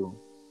to do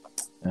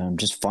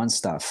just fun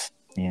stuff,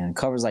 and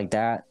covers like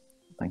that.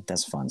 Like,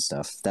 that's fun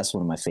stuff. That's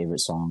one of my favorite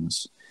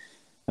songs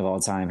of all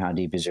time. How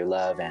Deep Is Your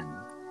Love? And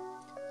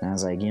I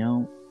was like, you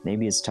know,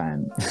 maybe it's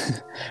time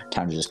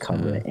to just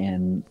cover it.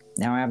 And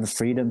now I have the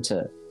freedom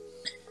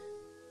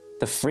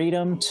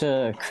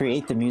to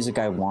create the music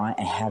I want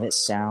and have it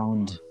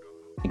sound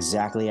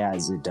exactly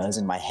as it does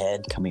in my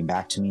head, coming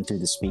back to me through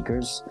the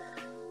speakers.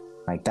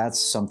 Like, that's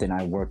something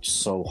I worked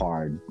so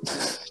hard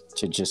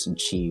to just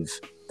achieve,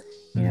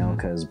 you know,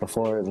 because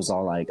before it was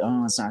all like,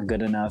 oh, it's not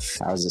good enough.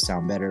 How does it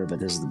sound better? But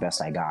this is the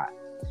best I got.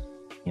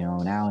 You know,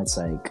 now it's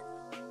like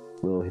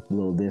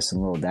little this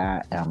and little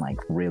that, and I'm like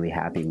really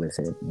happy with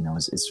it. You know,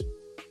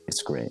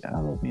 it's great. I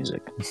love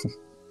music.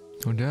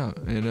 No doubt.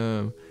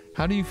 And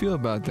how do you feel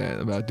about that,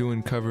 about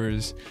doing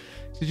covers?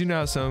 Did you know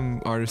how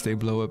some artists, they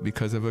blow up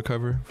because of a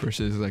cover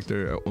versus like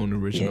their own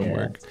original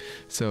work?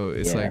 So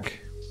it's like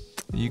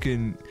you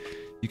can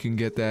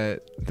get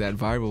that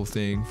viral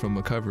thing from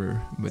a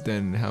cover, but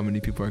then how many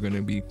people are going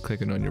to be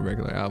clicking on your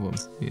regular album,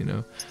 you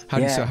know? How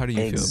do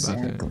you feel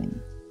about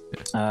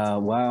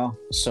that? Well,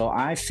 so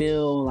I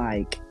feel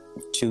like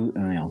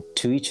to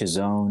each his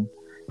own,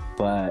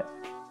 but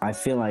I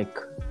feel like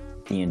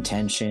the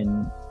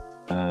intention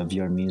of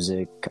your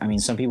music, I mean,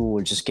 some people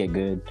would just get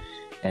good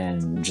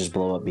and just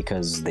blow up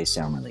because they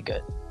sound really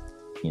good,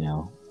 you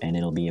know, and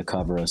it'll be a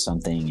cover of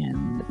something,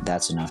 and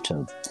that's enough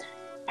to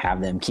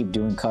have them keep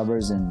doing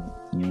covers and,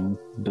 you know,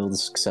 build a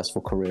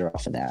successful career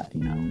off of that.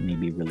 You know,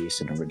 maybe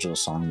release an original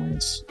song when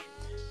it's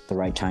the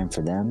right time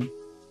for them.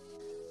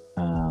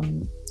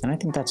 And I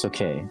think that's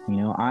okay. You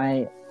know,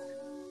 I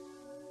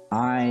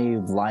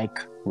like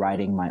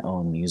writing my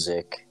own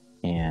music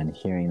and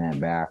hearing that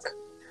back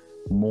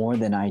more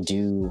than I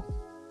do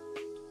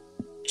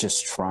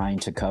just trying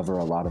to cover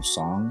a lot of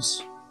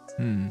songs.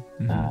 And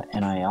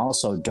I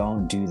also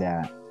don't do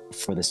that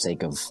for the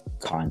sake of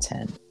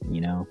content,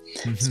 you know.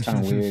 It's kind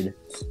of weird.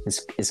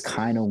 It's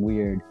kind of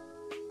weird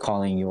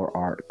calling your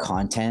art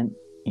content,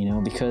 you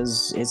know,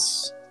 because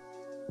it's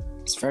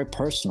very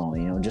personal,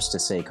 you know. Just to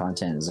say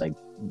content is like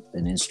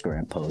an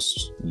Instagram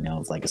post, you know,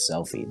 of like a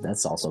selfie,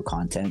 that's also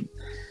content,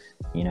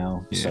 you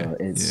know. So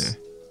it's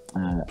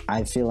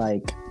I feel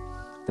like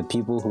the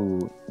people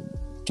who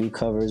do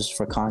covers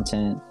for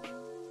content,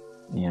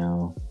 you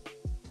know,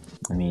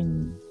 I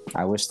mean,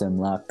 I wish them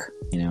luck,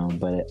 you know,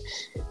 but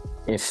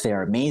if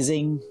they're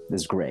amazing,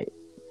 that's great.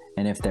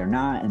 And if they're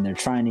not, and they're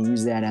trying to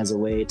use that as a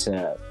way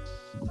to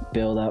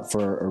build up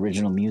for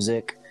original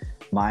music,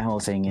 my whole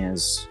thing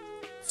is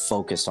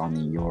focus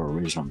on your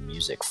original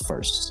music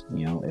first.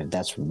 You know, if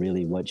that's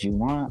really what you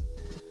want,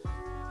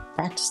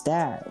 practice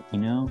that, you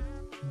know.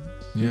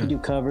 You can do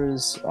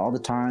covers all the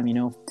time, you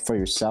know, for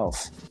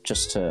yourself,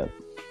 just to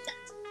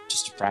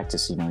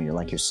practice, you know,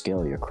 your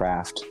skill, your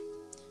craft,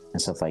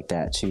 and stuff like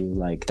that too.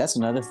 Like, that's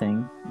another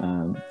thing.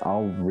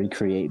 I'll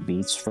recreate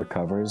beats for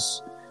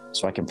covers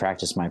so I can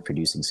practice my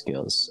producing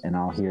skills, and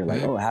I'll hear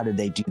like, oh, how did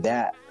they do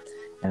that?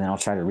 And then I'll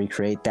try to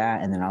recreate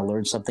that, and then I'll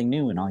learn something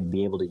new, and I'll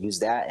be able to use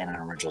that in an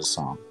original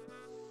song,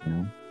 you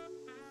know.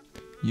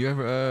 You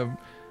ever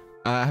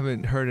I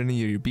haven't heard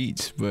any of your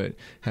beats, but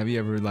have you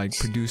ever like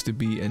produced a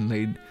beat and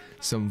laid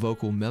some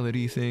vocal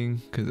melody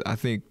thing? Because I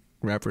think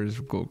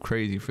rappers go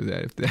crazy for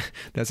that. If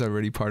that's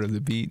already part of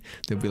the beat,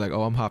 they'll be like,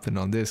 oh, I'm hopping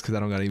on this because I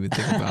don't gotta even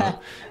think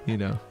about you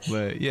know.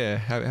 But yeah,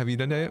 have you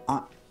done that yet?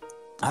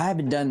 I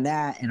haven't done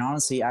that, and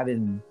honestly, I've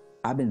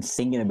been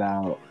thinking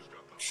about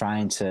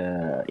trying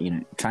to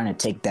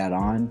take that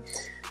on,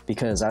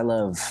 because I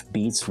love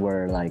beats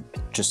where like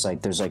just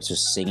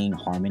singing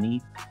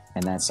harmony,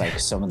 and that's like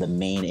some of the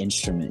main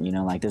instrument, you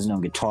know, like there's no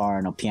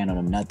guitar, no piano,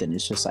 no nothing.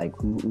 It's just like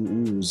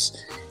oohs.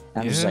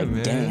 I'm just like,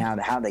 man, dang,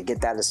 how they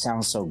get that to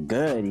sound so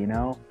good, you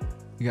know?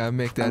 You gotta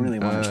make that. I really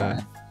want to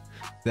try.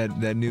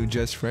 That new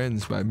Just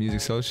Friends by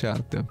Music Soul Shop.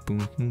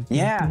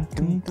 Yeah.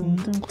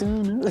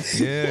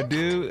 Yeah,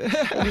 dude.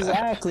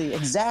 Exactly.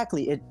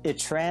 It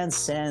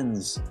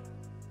transcends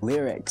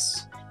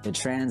lyrics. It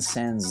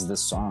transcends the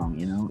song,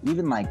 you know?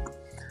 Even like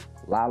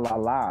la la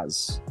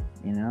la's,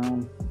 you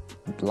know?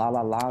 La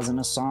la la's in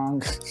a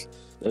song.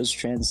 Those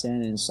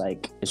transcend, and it's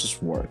like, it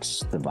just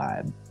works, the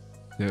vibe.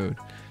 Dude.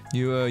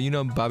 You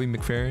know Bobby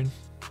McFerrin?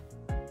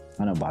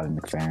 I know Bobby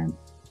McFerrin.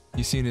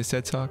 You seen his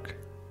TED Talk?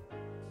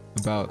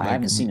 About, I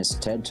haven't seen his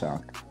TED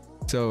Talk.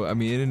 So, I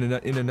mean,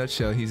 in a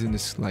nutshell, he's in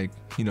this, like,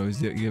 you know,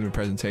 he's giving a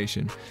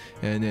presentation,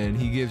 and then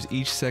he gives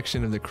each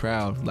section of the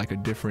crowd like a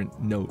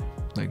different note.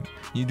 Like,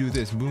 you do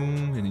this,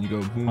 boom, and then you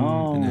go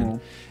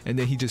boom, and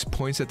then he just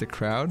points at the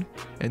crowd,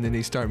 and then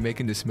they start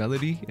making this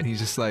melody, and he's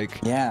just like,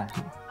 yeah.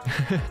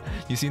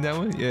 You seen that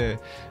one? Yeah.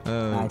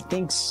 I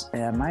think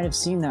I might have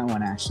seen that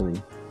one,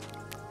 actually.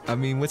 I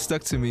mean, what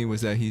stuck to me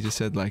was that he just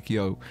said, like,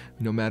 yo,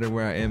 no matter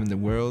where I am in the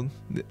world,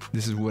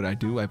 this is what I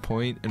do. I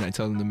point and I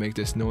tell them to make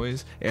this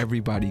noise.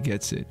 Everybody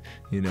gets it.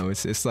 You know,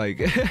 it's like,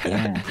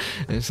 yeah.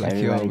 It's like,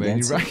 everybody, yo, man,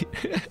 you're right.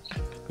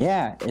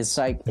 Yeah, it's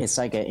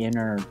like an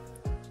inner,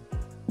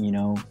 you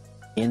know,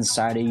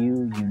 inside of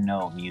you, you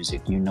know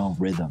music, you know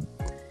rhythm.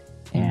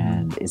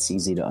 And it's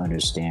easy to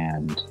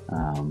understand,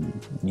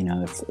 you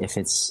know, if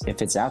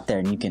it's out there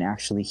and you can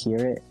actually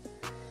hear it,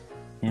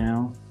 you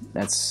know,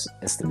 that's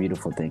the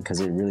beautiful thing,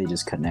 because it really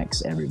just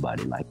connects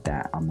everybody like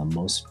that on the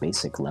most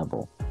basic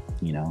level,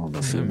 you know, of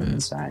a feeling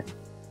inside.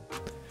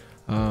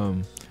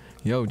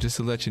 Yo, just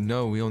to let you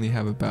know, we only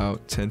have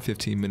about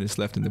 10-15 minutes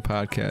left in the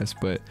podcast,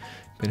 but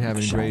been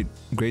having a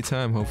great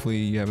time. Hopefully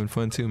you're having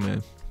fun too,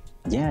 man.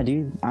 Yeah,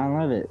 dude, I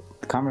love it.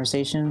 The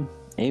conversation,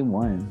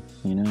 A1,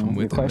 you know,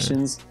 your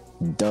questions,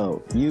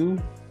 dope.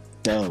 You,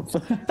 dope.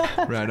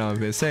 Right on,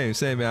 man.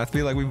 Same, man. I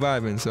feel like we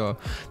vibing, so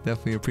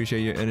definitely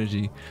appreciate your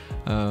energy.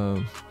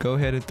 Go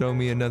ahead and throw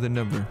me another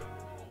number.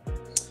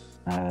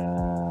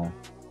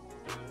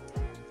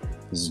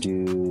 Let's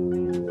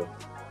do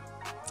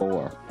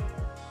 4.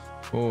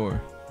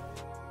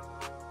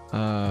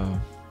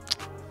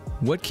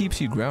 What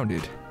keeps you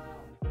grounded?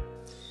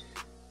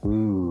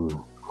 Ooh,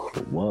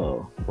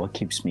 whoa. What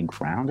keeps me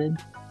grounded?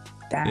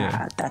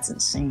 That's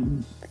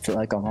insane. I feel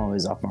like I'm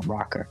always off my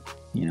rocker,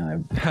 you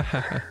know.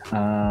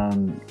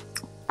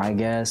 I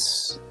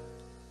guess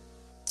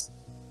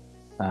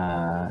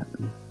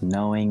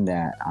knowing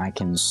that I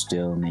can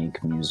still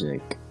make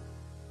music,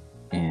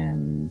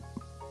 and,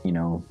 you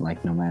know,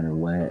 like, no matter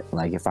what,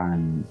 like, if I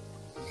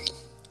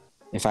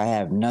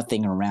have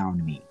nothing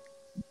around me,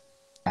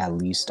 at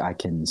least I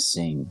can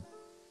sing,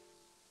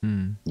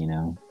 you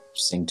know,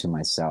 sing to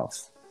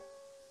myself.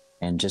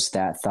 And just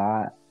that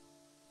thought,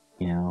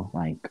 you know,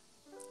 like,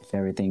 if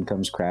everything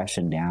comes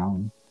crashing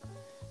down,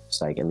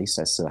 it's like, at least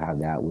I still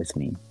have that with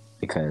me.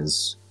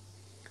 Because,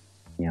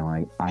 you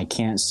know, I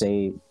can't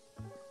say,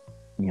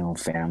 you know,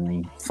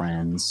 family,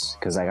 friends,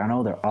 because, like, I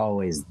know they're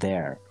always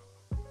there,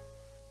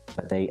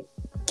 but they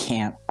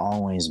can't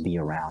always be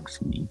around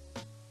for me.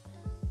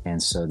 And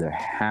so there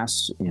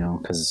has to, you know,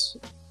 because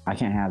I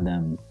can't have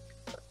them,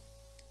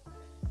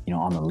 you know,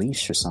 on the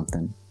leash or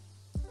something,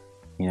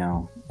 you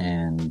know,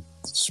 and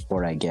the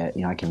support I get,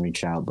 you know, I can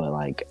reach out, but,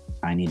 like,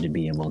 I need to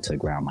be able to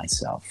ground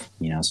myself,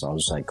 you know. So I'll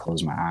just, like,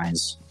 close my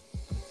eyes,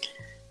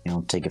 you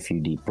know, take a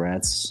few deep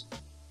breaths,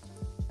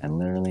 and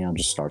literally I'll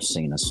just start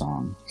singing a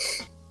song.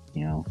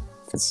 You know,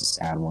 if it's a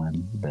sad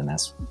one, then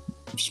that's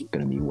just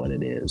gonna be what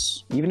it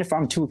is. Even if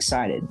I'm too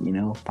excited, you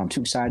know, if I'm too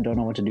excited, don't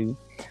know what to do,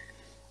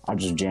 I'll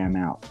just jam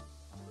out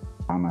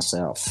by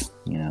myself,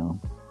 you know.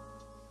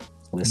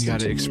 You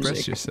gotta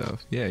express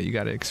yourself. Yeah, you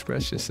gotta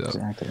express yourself.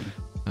 Exactly.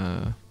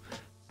 No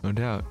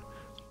doubt.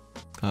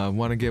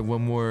 Want to get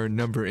one more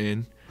number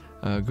in?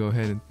 Go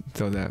ahead and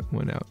throw that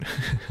one out.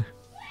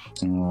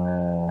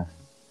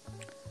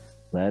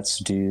 Let's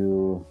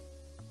do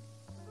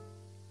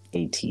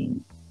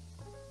 18.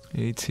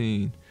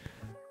 18.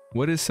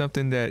 What is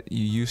something that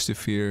you used to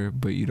fear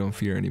but you don't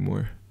fear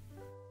anymore?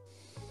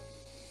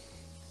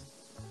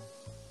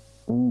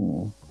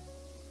 Ooh.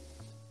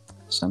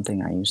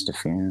 Something I used to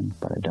fear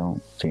but I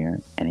don't fear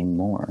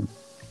anymore.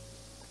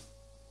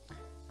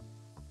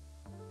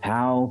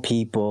 How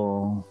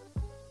people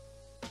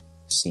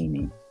see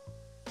me.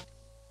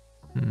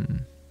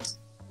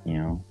 You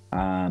know,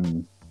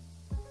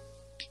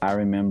 I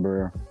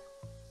remember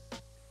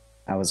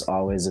I was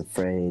always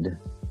afraid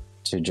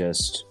to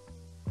just,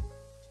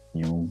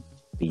 you know,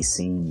 be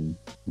seen,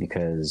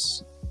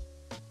 because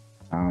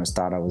I always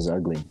thought I was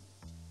ugly,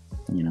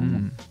 you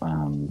know.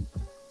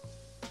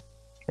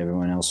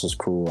 Everyone else was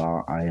cool.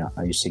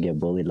 I used to get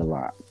bullied a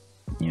lot,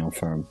 you know,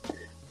 for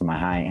my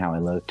height, how I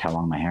looked, how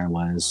long my hair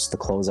was, the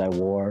clothes I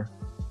wore,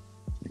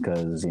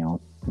 because, you know,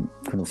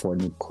 couldn't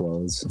afford new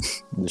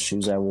clothes. The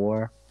shoes I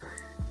wore,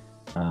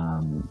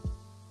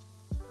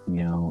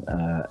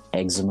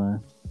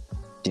 eczema,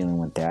 dealing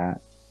with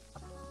that.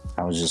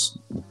 I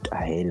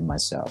hated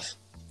myself.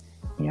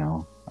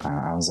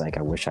 I was like,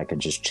 I wish I could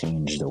just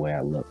change the way I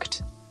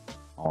looked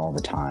all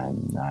the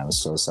time. I was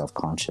so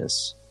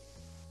self-conscious.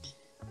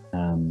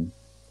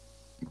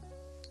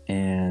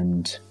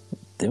 And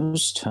it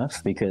was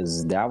tough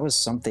because that was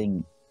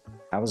something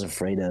I was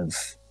afraid of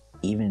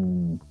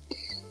even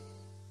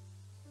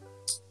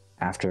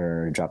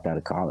after I dropped out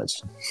of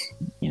college,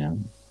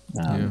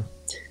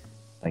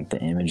 like the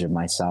image of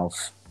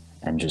myself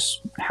and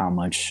just how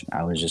much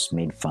I was just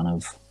made fun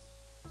of.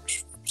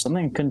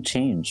 Something I couldn't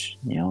change,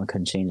 I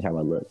couldn't change how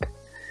I look.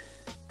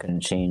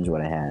 Couldn't change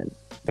what I had,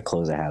 the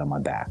clothes I had on my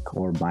back,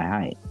 or my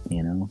height,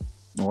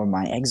 or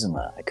my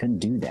eczema. I couldn't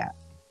do that.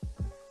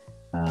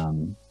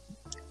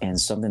 And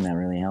something that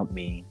really helped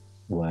me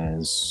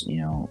was,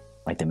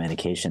 like the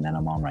medication that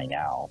I'm on right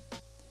now.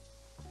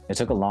 It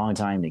took a long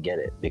time to get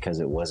it because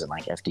it wasn't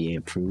like FDA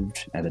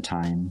approved at the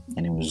time,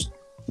 and it was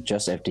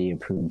just FDA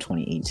approved in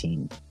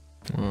 2018.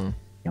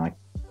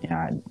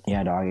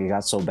 Dog, it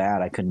got so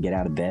bad I couldn't get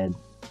out of bed.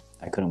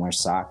 I couldn't wear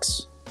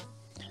socks.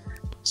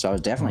 So I was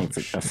definitely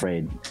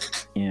afraid.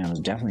 I was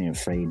definitely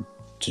afraid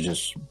to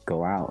just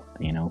go out,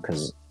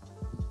 because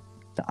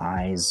the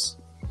eyes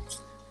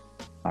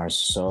are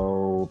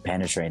so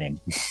penetrating,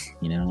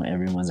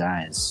 everyone's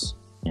eyes,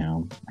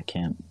 I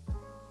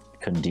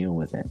couldn't deal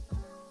with it.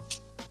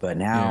 But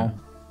now,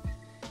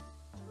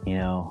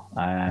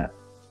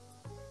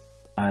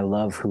 I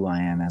love who I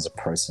am as a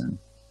person.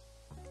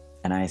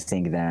 And I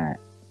think that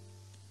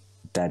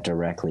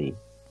directly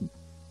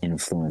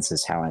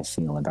influences how I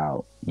feel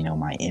about,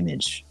 my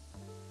image.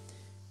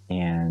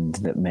 And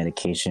the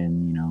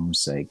medication,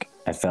 it's like,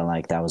 I felt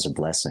like that was a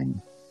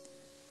blessing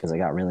because I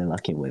got really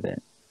lucky with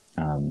it.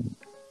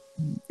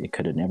 It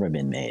could have never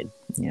been made,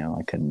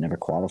 I could have never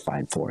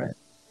qualified for it,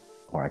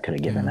 or I could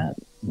have given up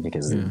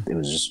because it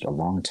was just a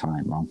long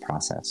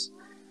process.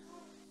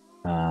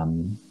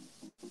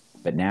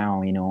 But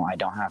now, I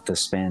don't have to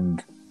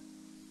spend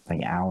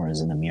like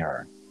hours in the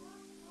mirror,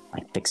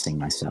 like fixing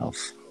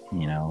myself,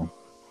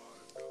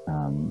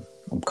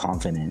 I'm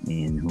confident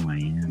in who I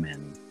am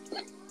and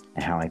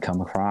how I come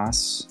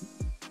across.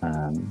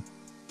 And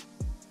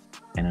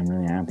I'm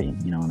really happy,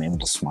 I'm able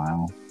to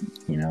smile,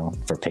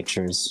 for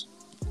pictures.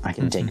 I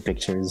can take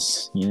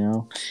pictures,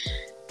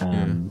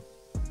 and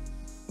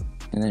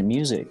then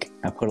music,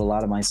 I put a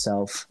lot of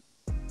myself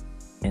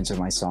into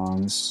my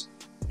songs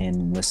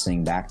and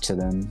listening back to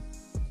them.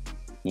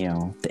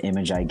 The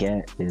image I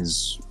get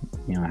is,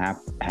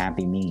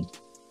 happy me,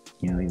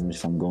 even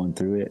if I'm going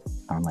through it,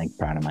 I'm like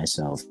proud of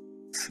myself,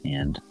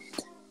 and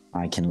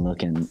I can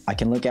look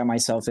at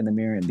myself in the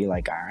mirror and be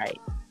like, all right,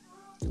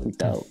 you look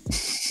dope.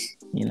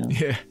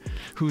 Yeah,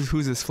 who's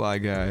this fly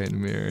guy in the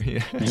mirror?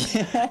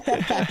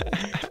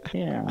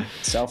 Yeah,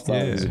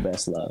 self-love is the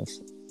best love.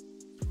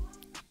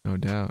 No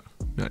doubt.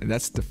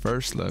 That's the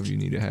first love you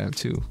need to have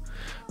too.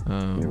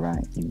 You're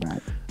right.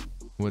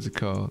 What's it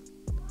called?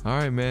 All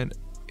right, man.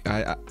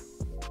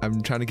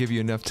 I'm trying to give you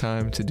enough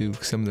time to do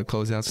some of the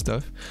closeout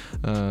stuff.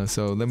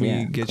 So let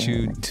me get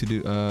you to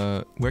do.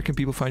 Where can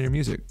people find your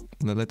music?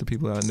 Let the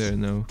people out there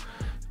know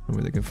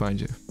where they can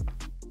find you.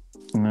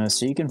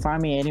 So you can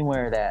find me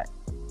anywhere that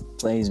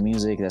plays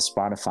music. That's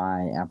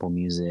Spotify, Apple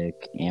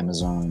Music,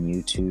 Amazon,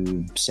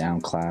 YouTube,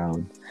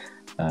 SoundCloud,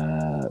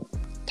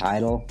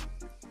 Tidal,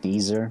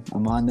 Deezer.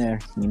 I'm on there,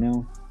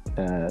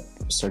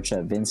 search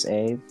up Vince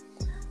A.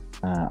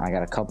 I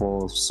got a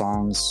couple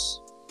songs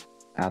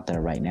out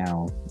there right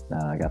now.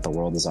 I got The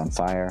World Is on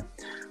Fire,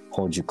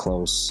 Hold You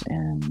Close,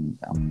 and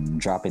I'm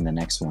dropping the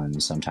next one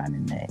sometime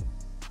in May.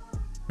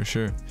 For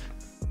sure.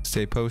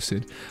 Stay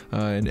posted.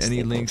 And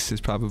any links is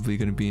probably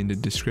going to be in the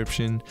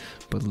description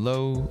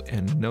below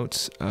and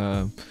notes.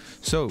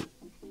 So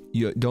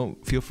you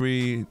don't feel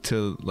free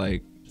to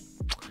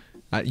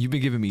you've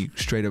been giving me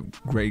straight up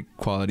great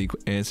quality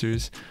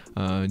answers.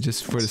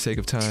 Just for the sake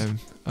of time,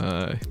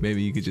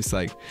 maybe you could just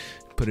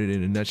put it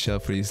in a nutshell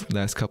for these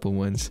last couple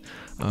ones.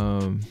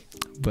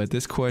 But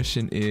this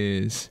question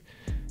is,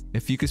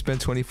 if you could spend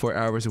 24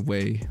 hours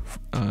away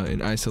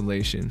in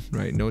isolation,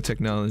 right? No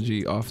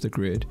technology, off the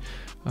grid,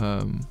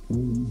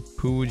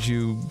 who would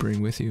you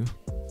bring with you?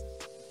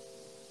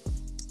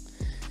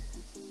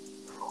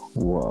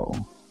 Whoa.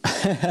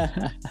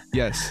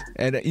 Yes.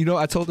 And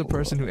I told the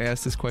person who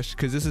asked this question,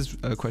 because this is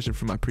a question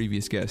from my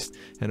previous guest,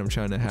 and I'm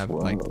trying to have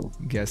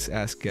guests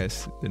ask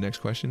guests the next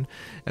question,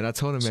 and I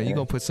told him, man, you're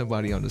gonna put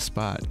somebody on the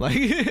spot.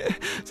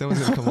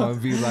 Someone's gonna come on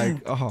and be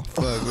like, oh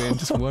fuck, man,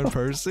 just one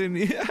person.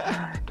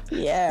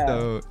 Yeah.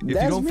 So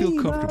if you don't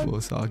feel comfortable,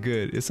 it's all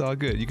good. It's all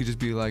good. You could just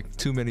be like,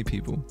 too many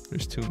people.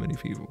 There's too many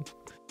people.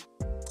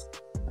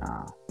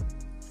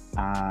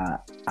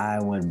 I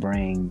would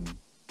bring.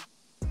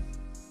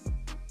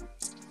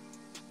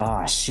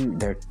 Oh shoot,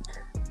 they're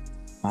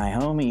my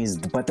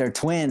homies, but they're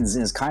twins,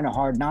 and it's kind of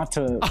hard not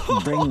to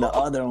bring the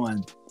other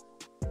one.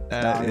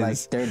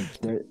 That's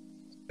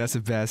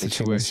a bad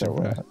situation,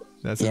 bro.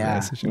 That's a bad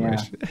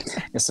situation.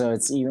 Yeah. So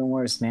it's even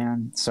worse,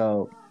 man.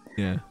 So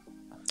yeah.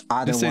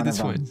 Either just say one the of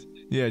twins. them.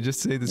 Yeah, just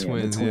say the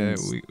twins. The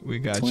twins. Yeah, we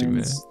got twins, you,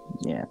 man.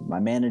 Yeah, my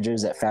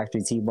managers at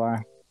Factory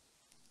T-Bar.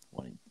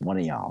 One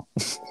of y'all.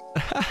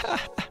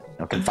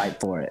 Y'all can fight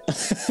for it.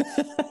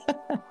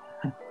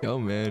 Yo,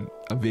 man,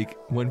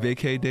 one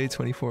vacay day,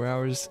 24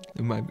 hours.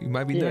 It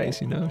might be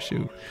nice, you know.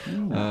 Shoot.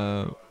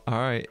 Yeah. All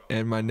right,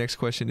 and my next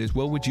question is,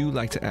 what would you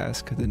like to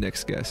ask the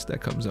next guest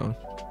that comes on?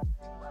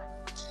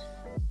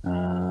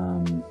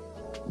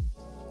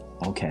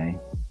 Okay.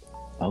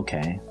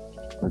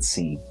 Let's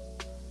see.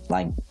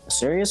 Like,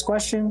 serious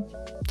question?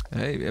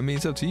 Hey, I mean,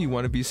 it's up to you. You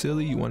want to be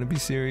silly? You want to be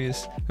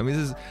serious? I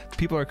mean,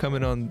 people are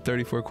coming on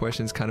 34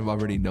 questions kind of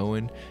already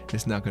knowing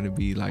it's not going to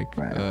be like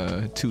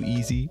too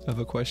easy of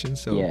a question.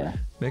 So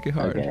make it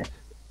hard. Okay.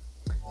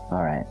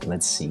 All right.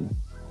 Let's see.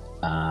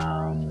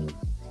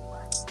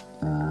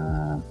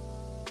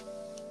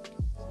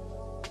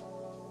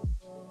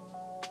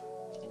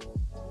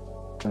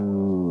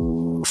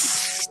 Ooh,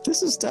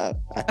 this is tough.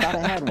 I thought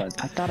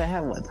I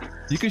had one.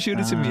 You can shoot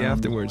it to me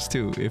afterwards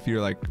too, if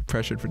you're like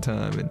pressured for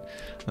time,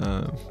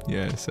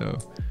 and so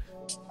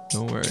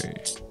don't worry.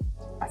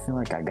 I feel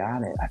like I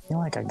got it.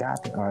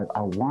 Or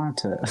I want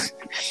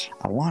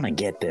to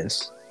get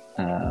this.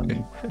 All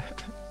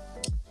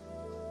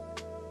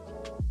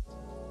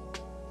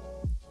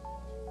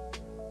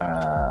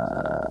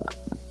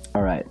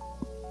right.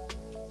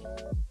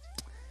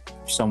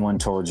 If someone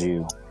told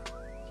you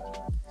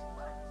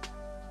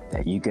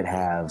that you could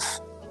have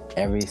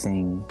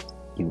everything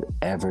you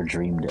ever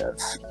dreamed of,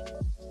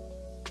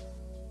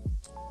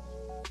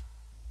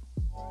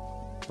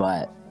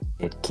 but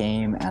it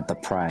came at the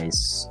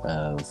price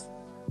of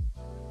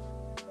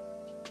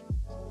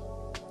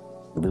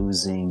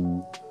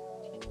losing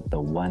the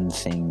one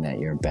thing that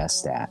you're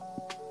best at.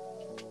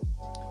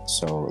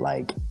 So,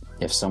 like,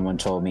 if someone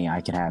told me I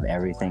could have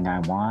everything I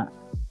want,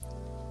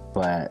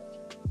 but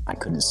I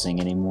couldn't sing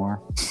anymore.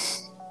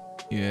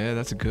 Yeah,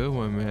 that's a good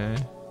one,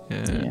 man.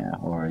 Yeah,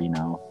 or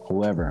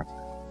whoever,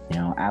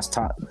 ask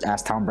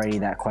Tom Brady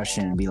that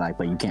question and be like,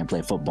 but you can't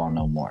play football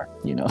no more,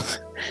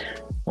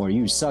 or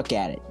you suck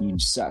at it, you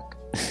suck.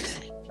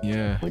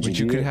 Yeah, but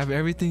you could have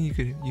everything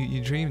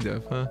you dreamed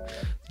of, huh?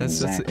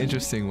 That's an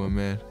interesting one,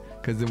 man.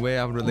 Because the way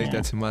I would relate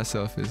that to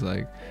myself is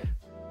like,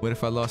 what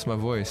if I lost my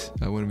voice?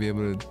 I wouldn't be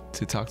able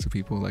to talk to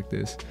people like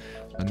this.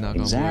 I knock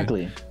on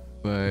wood.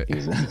 But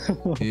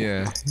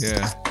yeah.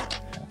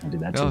 I do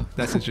that too. Oh,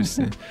 that's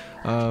interesting.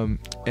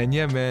 And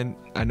yeah, man,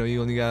 I know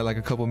you only got like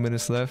a couple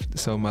minutes left.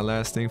 So my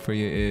last thing for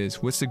you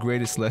is, what's the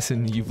greatest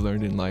lesson you've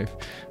learned in life?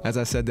 As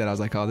I said that, I was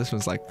like, oh, this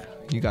one's like,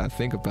 you got to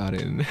think about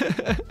it.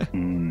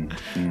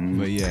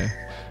 But yeah.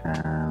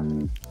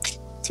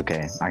 It's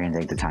okay. I can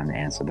take the time to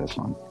answer this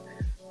one.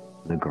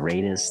 The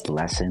greatest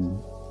lesson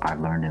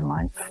I've learned in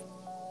life,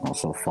 well,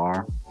 so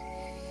far,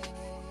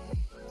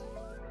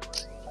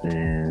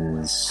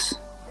 is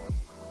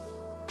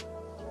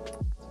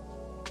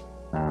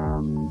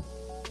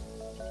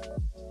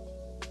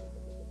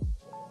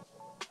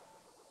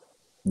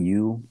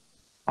you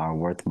are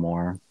worth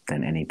more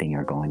than anything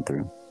you're going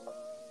through.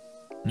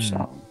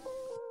 So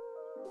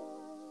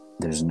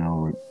there's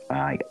no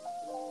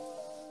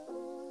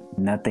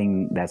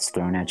nothing that's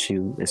thrown at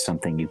you is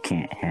something you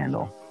can't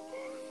handle.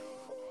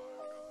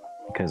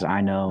 Because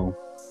I know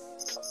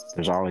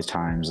there's always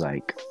times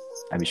like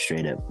I'd be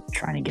straight up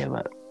trying to give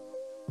up,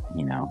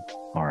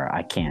 or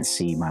I can't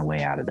see my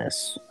way out of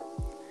this.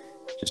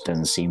 It just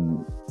doesn't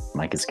seem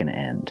like it's gonna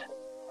end.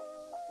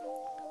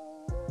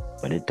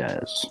 But it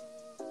does.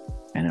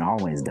 And it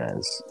always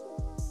does.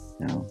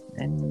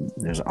 And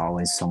there's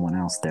always someone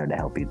else there to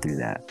help you through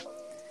that.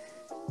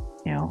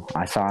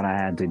 I thought I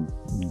had to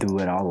do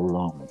it all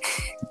alone.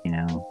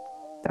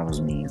 That was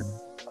me.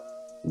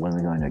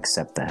 Wasn't going to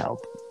accept the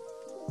help.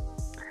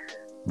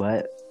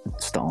 But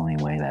it's the only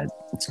way that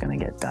it's going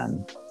to get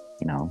done,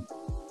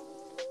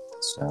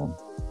 So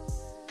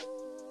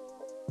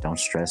don't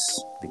stress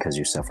because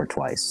you suffer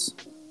twice.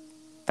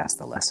 That's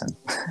the lesson.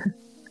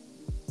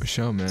 For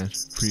sure, man.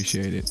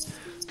 Appreciate it.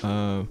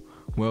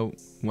 Well,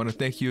 want to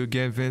thank you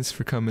again, Vince,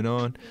 for coming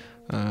on.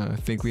 I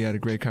think we had a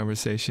great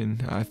conversation.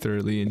 I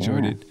thoroughly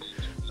enjoyed it.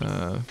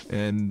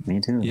 And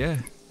me too. Yeah.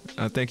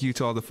 Thank you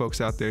to all the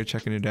folks out there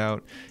checking it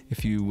out.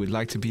 If you would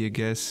like to be a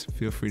guest,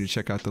 feel free to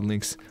check out the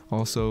links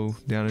also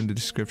down in the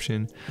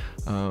description.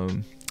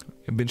 I've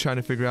been trying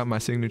to figure out my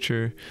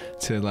signature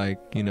to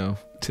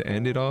to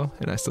end it all,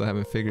 and I still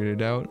haven't figured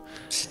it out.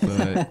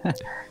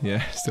 But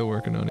yeah, still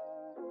working on it.